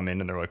clients come in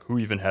and they're like, "Who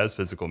even has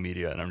physical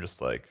media?" And I'm just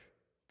like,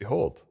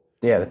 "Behold."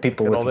 Yeah, the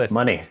people with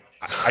money.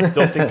 I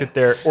still think that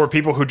they're, or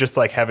people who just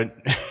like haven't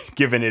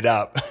given it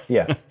up.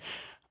 Yeah.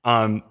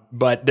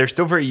 But they're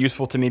still very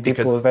useful to me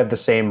because people have had the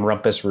same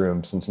rumpus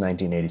room since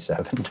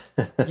 1987.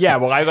 Yeah,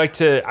 well, I like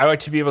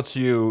to be able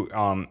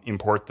to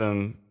import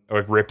them, or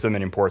like rip them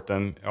and import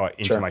them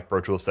into my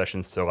Pro Tools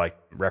sessions to like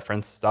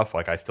reference stuff.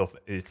 Like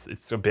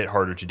it's a bit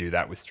harder to do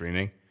that with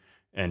streaming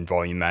and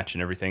volume match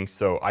and everything.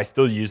 So I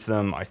still use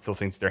them. I still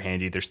think that they're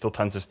handy. There's still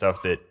tons of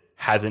stuff that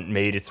hasn't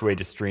made its way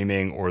to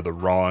streaming, or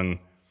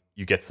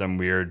you get some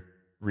weird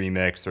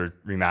remix or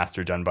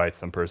remaster done by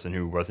some person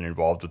who wasn't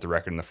involved with the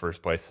record in the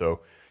first place.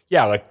 So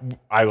yeah, like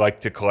I like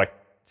to collect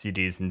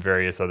CDs and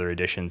various other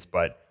editions,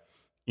 but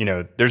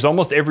there's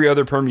almost every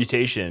other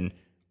permutation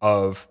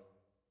of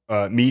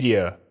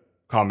media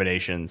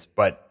combinations,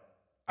 but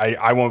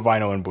I want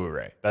vinyl and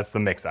Blu-ray. That's the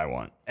mix I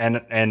want.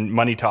 And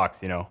money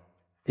talks, Yeah.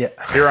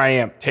 Here I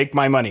am. Take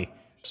my money.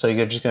 So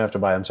you're just gonna have to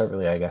buy them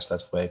separately, I guess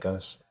that's the way it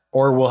goes.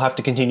 Or we'll have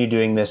to continue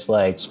doing this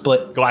like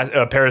split glass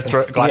Paris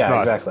glass. Yeah,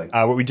 exactly.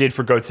 What we did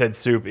for Goat's Head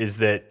Soup is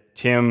that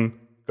Tim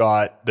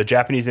got the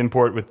Japanese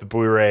import with the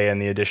Blu-ray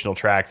and the additional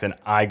tracks, and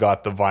I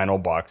got the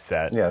vinyl box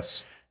set.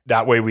 Yes.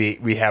 That way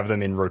we have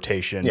them in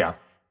rotation. Yeah.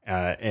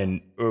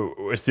 And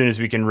as soon as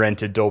we can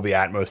rent a Dolby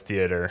Atmos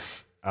theater,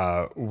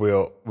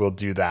 we'll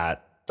do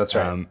that. That's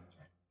right.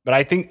 But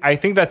I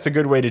think that's a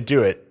good way to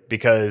do it,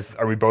 because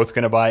are we both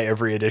going to buy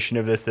every edition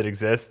of this that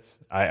exists?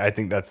 I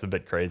think that's a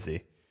bit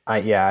crazy.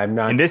 I'm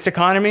not in this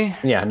economy.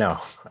 Yeah, no.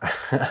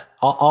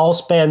 I'll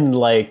spend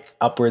like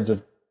upwards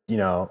of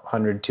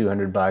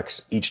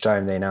 $100-$200 each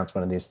time they announce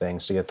one of these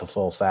things to get the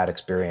full fat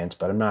experience.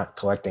 But I'm not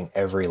collecting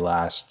every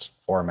last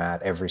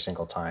format every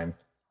single time.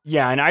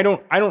 Yeah, and I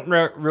don't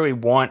really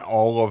want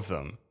all of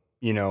them,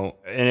 and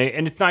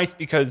it's nice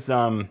because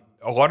a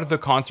lot of the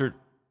concert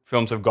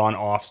films have gone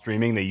off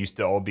streaming. They used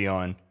to all be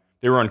on.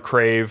 They were on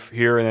Crave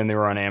here, and then they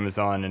were on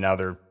Amazon, and now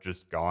they're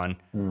just gone.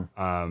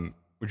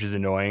 Which is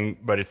annoying,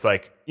 but it's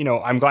like,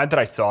 I'm glad that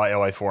I saw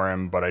LA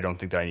Forum, but I don't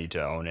think that I need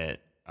to own it.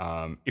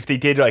 If they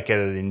did like a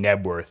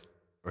Nebworth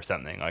or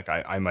something, like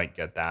I might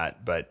get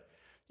that, but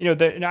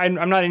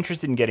I'm not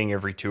interested in getting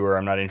every tour.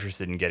 I'm not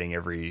interested in getting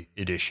every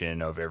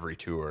edition of every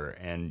tour,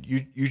 and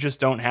you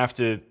just don't have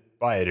to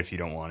buy it if you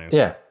don't want to.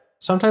 Yeah.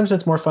 Sometimes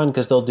it's more fun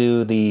because they'll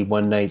do the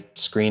one night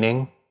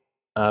screening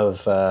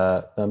of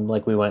them.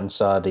 Like we went and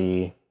saw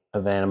the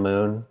Havana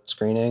Moon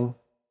screening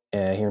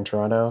here in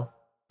Toronto.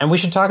 And we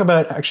should talk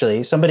about,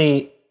 actually,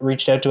 somebody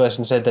reached out to us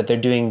and said that they're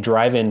doing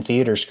drive-in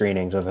theater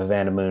screenings of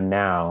Havana Moon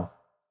now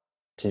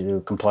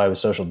to comply with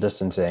social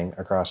distancing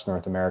across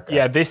North America.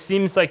 Yeah, this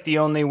seems like the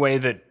only way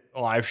that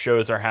live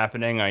shows are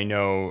happening. I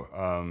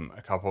know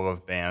a couple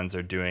of bands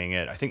are doing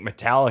it. I think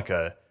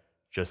Metallica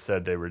just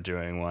said they were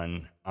doing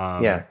one.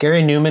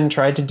 Gary Newman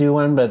tried to do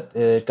one, but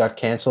it got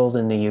canceled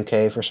in the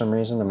UK for some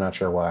reason. I'm not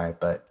sure why,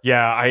 but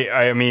yeah,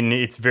 I mean,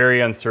 it's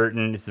very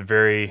uncertain. It's a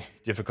very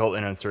difficult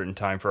and uncertain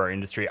time for our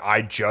industry.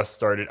 I just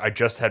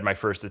had my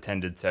first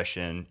attended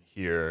session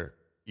here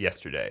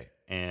yesterday,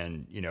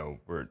 and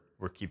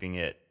we're keeping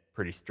it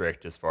pretty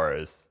strict as far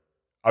as,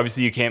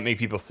 obviously you can't make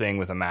people sing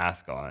with a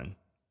mask on,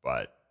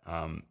 but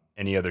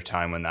any other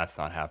time when that's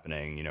not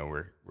happening,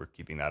 we're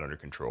keeping that under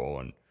control,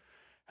 and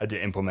had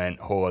to implement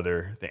a whole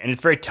other thing. And it's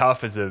very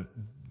tough as a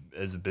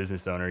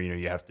business owner.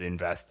 You have to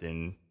invest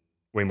in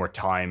way more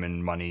time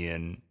and money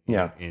and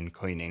in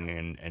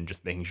cleaning and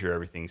just making sure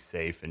everything's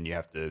safe. And you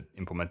have to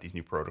implement these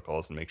new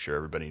protocols and make sure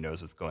everybody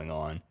knows what's going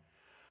on.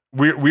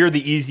 We're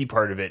the easy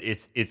part of it.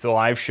 It's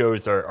live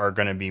shows are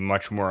going to be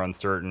much more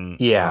uncertain.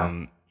 Yeah.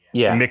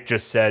 Mick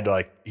just said,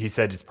 he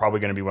said it's probably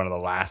going to be one of the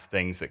last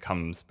things that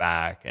comes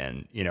back.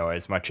 And,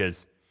 as much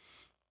as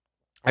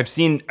I've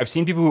seen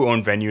people who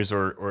own venues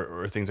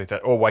or things like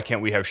that. Oh, why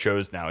can't we have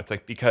shows now? It's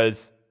like,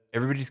 because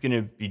everybody's going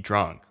to be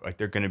drunk. Like,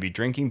 they're going to be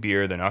drinking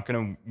beer. They're not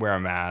going to wear a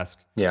mask.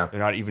 Yeah. They're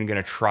not even going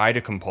to try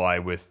to comply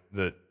with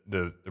the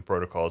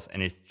protocols,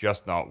 and it's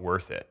just not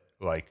worth it.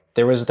 Like,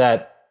 there was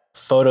that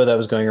photo that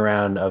was going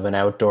around of an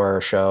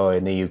outdoor show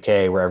in the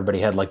UK where everybody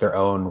had like their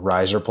own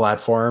riser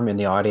platform in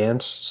the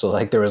audience. So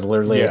like there was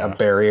literally a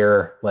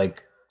barrier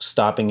like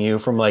stopping you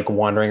from like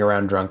wandering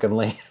around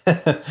drunkenly.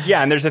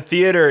 Yeah, and there's a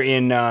theater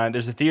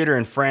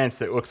in France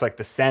that looks like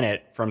the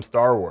Senate from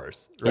Star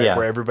Wars, right? Yeah.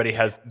 Where everybody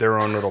has their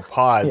own little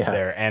pods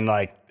there, and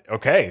like,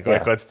 okay,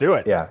 let's do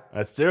it. Yeah,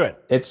 let's do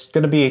it. It's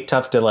going to be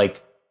tough to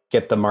like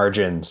get the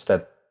margins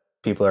that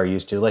people are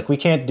used to. Like, we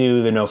can't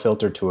do the No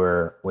Filter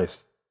tour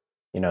with,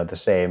 the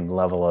same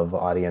level of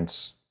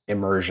audience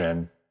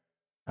immersion.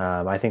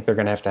 I think they're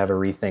going to have a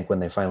rethink when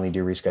they finally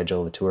do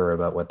reschedule the tour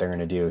about what they're going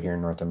to do here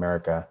in North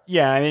America.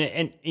 Yeah, I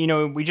mean,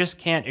 and we just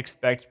can't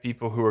expect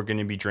people who are going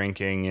to be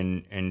drinking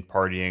and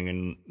partying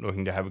and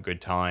looking to have a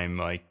good time,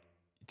 like,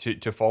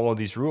 to follow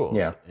these rules.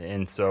 Yeah.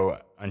 And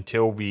so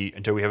until we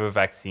have a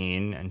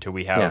vaccine, until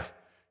we have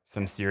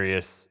some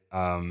serious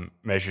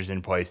measures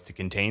in place to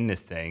contain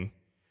this thing,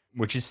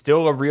 which is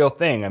still a real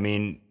thing. I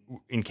mean,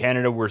 in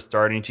Canada, we're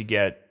starting to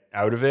get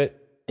out of it.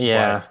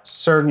 Yeah,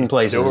 certain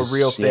places. Still a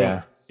real thing.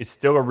 Yeah. It's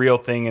still a real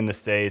thing in the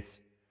States.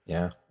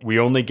 Yeah. We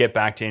only get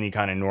back to any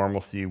kind of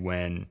normalcy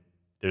when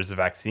there's a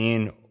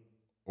vaccine,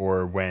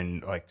 or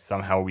when like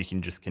somehow we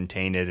can just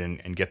contain it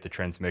and get the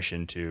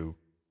transmission to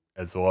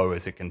as low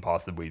as it can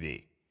possibly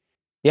be.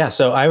 Yeah,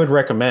 so I would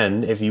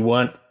recommend, if you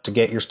want to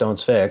get your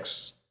Stones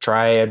fix,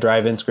 try a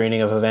drive-in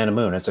screening of Havana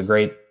Moon. It's a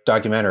great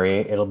documentary.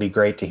 It'll be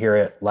great to hear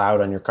it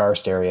loud on your car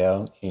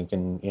stereo. You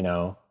can,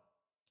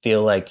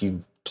 feel like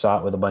you saw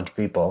it with a bunch of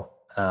people.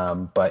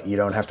 But you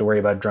don't have to worry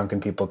about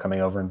drunken people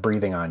coming over and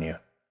breathing on you.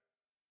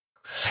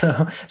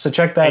 So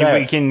check that out.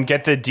 We can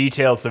get the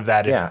details of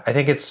that. Yeah, I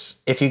think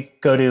if you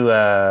go to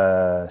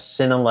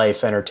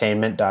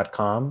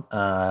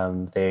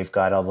cinelifeentertainment.com, they've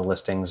got all the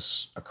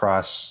listings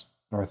across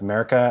North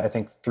America. I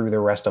think through the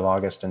rest of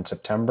August and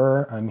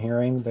September, I'm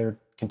hearing they're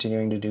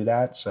continuing to do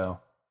that. So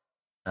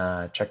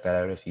check that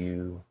out if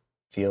you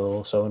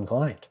feel so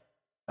inclined.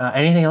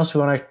 Anything else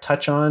we want to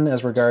touch on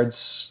as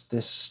regards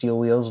this Steel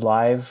Wheels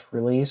live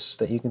release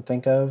that you can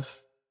think of?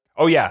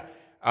 Oh, yeah.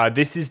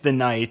 This is the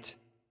night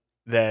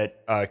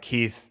that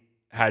Keith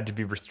had to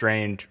be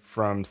restrained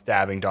from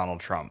stabbing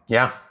Donald Trump.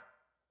 Yeah.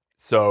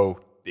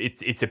 So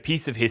it's a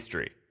piece of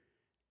history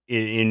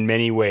in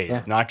many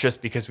ways, not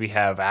just because we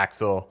have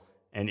Axl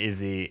and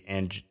Izzy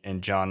and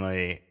John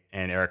Lee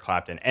and Eric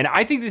Clapton. And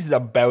I think this is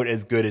about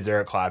as good as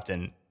Eric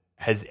Clapton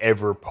has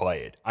ever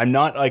played. I'm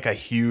not like a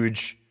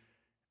huge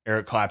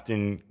Eric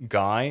Clapton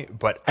guy,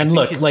 but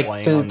look,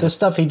 like the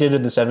stuff he did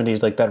in the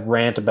 70s, like that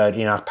rant about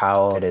Enoch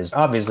Powell, it is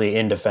obviously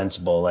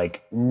indefensible.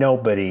 Like,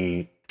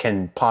 nobody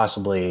can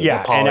possibly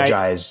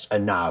apologize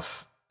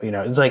enough.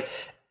 It's like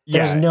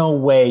there's no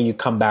way you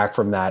come back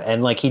from that.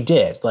 And like, he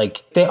did.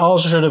 Like, they all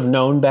should have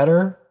known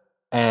better.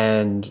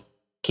 And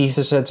Keith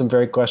has said some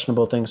very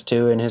questionable things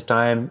too in his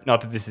time.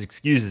 Not that this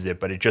excuses it,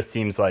 but it just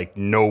seems like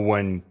no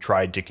one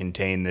tried to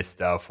contain this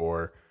stuff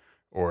or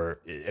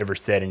ever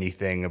said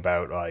anything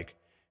about like,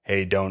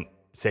 hey, don't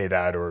say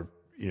that, or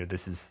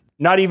this is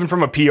not even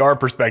from a PR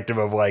perspective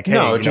of like, hey,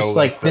 no, just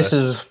this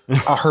is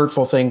a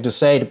hurtful thing to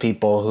say to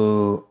people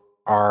who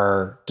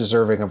are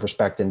deserving of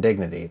respect and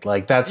dignity.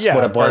 Like, that's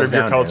what it boils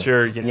down to. Part of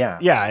your culture.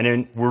 Yeah, and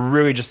then we're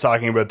really just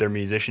talking about their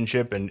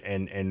musicianship,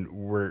 and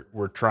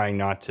we're trying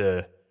not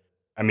to.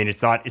 I mean,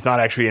 it's not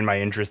actually in my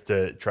interest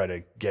to try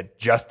to get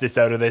justice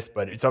out of this,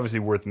 but it's obviously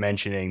worth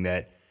mentioning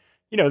that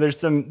there's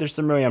some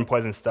really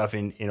unpleasant stuff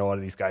in a lot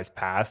of these guys'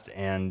 past,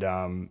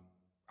 and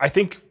I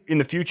think in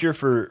the future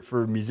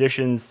for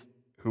musicians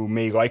who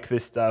may like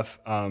this stuff,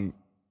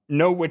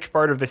 know which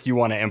part of this you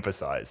want to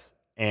emphasize,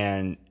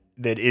 and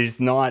that it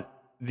is not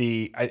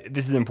this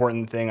is an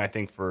important thing, I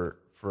think, for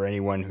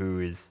anyone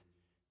who is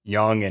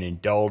young and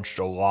indulged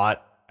a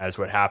lot, as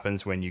what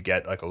happens when you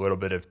get like a little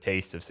bit of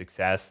taste of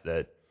success,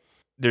 that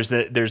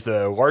there's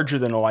a larger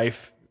than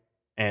life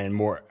and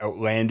more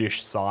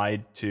outlandish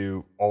side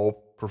to all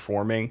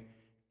performing,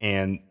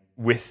 and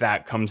with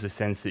that comes a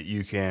sense that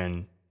you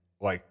can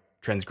like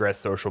transgress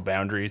social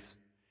boundaries.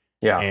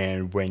 Yeah.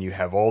 And when you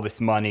have all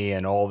this money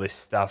and all this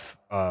stuff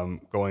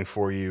going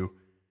for you,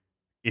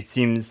 it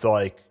seems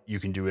like you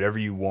can do whatever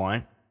you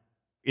want.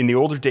 In the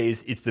older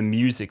days, it's the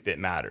music that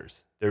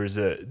matters. There's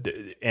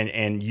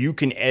and you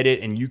can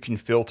edit and you can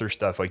filter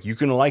stuff. Like, you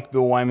can like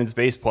Bill Wyman's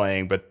bass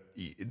playing, but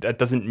that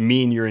doesn't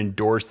mean you're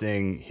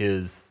endorsing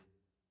his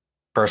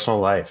personal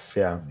life.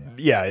 Yeah.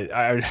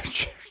 Yeah.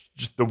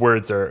 Just the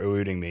words are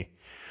eluding me.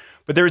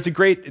 But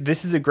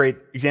this is a great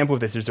example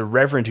of this. There's a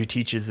reverend who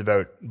teaches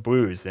about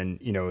blues, and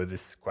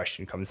this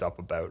question comes up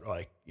about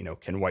like,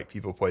 can white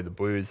people play the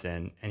blues?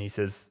 And he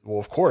says, well,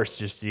 of course,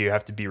 just you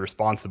have to be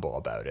responsible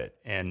about it.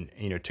 And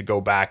to go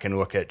back and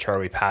look at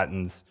Charlie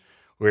Patton's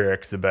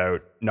lyrics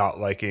about not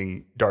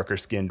liking darker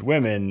skinned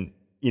women,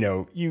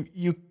 you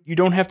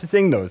don't have to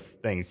sing those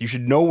things. You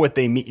should know what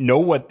they mean, know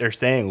what they're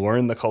saying,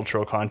 learn the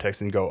cultural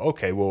context, and go,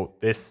 okay, well,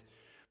 this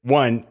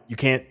one, you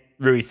can't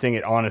really sing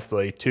it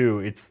honestly. Two,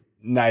 it's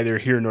neither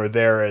here nor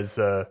there, as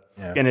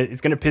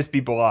it's gonna piss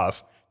people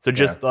off. So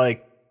just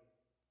like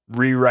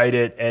rewrite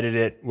it, edit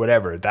it,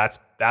 whatever. That's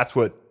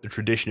what the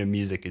tradition of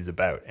music is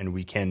about, and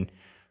we can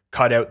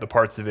cut out the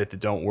parts of it that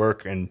don't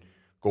work and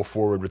go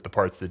forward with the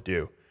parts that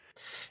do.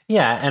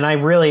 Yeah, and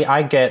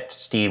I get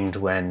steamed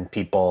when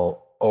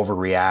people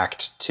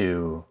overreact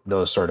to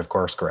those sort of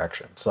course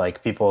corrections.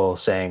 Like, people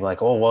saying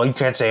like, oh, well, you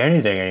can't say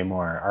anything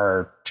anymore,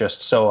 are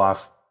just so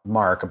off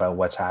mark about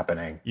what's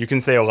happening. You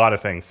can say a lot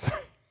of things.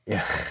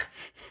 Yeah.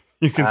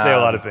 You can say a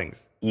lot of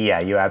things.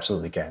 Yeah, you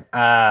absolutely can.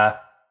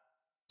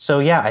 So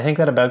yeah, I think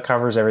that about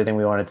covers everything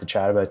we wanted to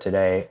chat about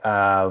today.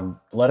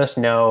 Let us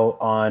know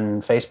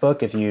on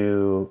Facebook if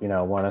you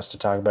want us to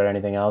talk about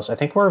anything else. I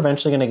think we're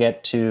eventually going to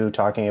get to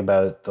talking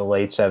about the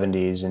late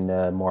 '70s in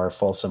a more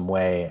fulsome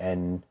way,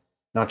 and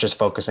not just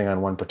focusing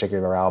on one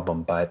particular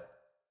album, but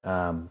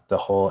the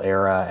whole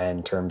era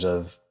in terms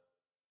of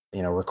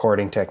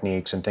recording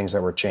techniques and things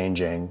that were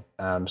changing.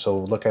 So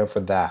look out for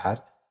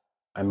that.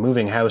 I'm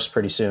moving house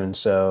pretty soon,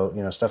 so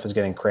stuff is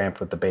getting cramped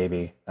with the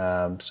baby.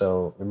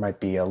 So there might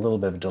be a little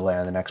bit of a delay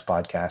on the next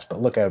podcast,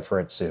 but look out for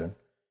it soon.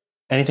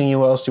 Anything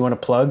else you want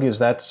to plug? Is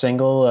that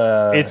single?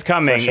 It's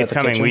coming. It's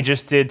coming. Kitchen? We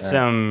just did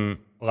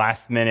some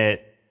last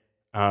minute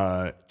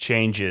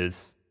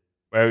changes.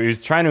 We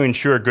was trying to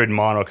ensure good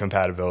mono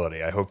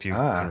compatibility. I hope you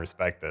can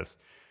respect this.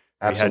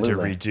 Absolutely.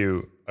 We had to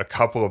redo a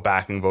couple of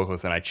backing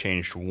vocals, and I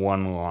changed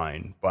one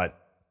line, but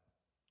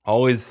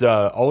always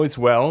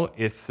well.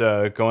 It's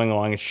going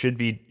along. It should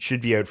be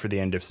out for the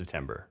end of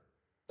September.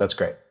 That's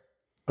great.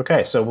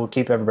 Okay, so we'll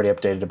keep everybody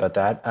updated about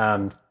that.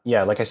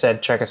 Yeah, like I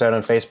said, check us out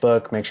on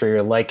Facebook. Make sure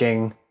you're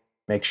liking.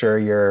 Make sure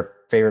your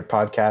favorite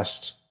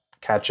podcast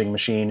catching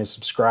machine is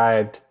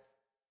subscribed.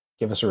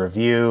 Give us a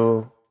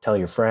review. Tell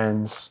your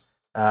friends.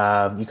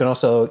 You can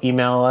also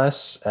email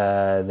us.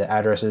 The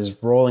address is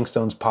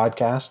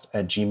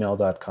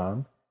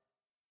rollingstonespodcast@gmail.com,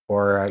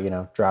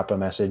 or drop a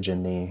message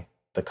in the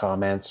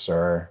comments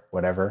or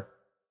whatever.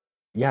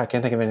 Yeah, I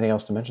can't think of anything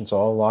else to mention, so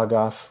I'll log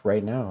off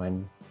right now.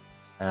 And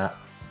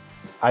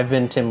I've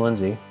been Tim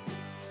Lindsay.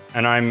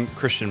 And I'm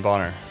Christian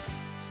Bonner.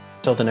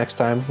 Till the next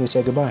time, we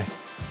say goodbye.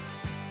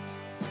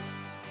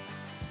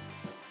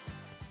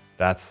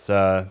 That's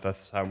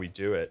how we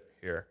do it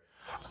here.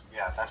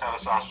 Yeah, that's how the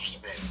sausage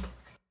is made.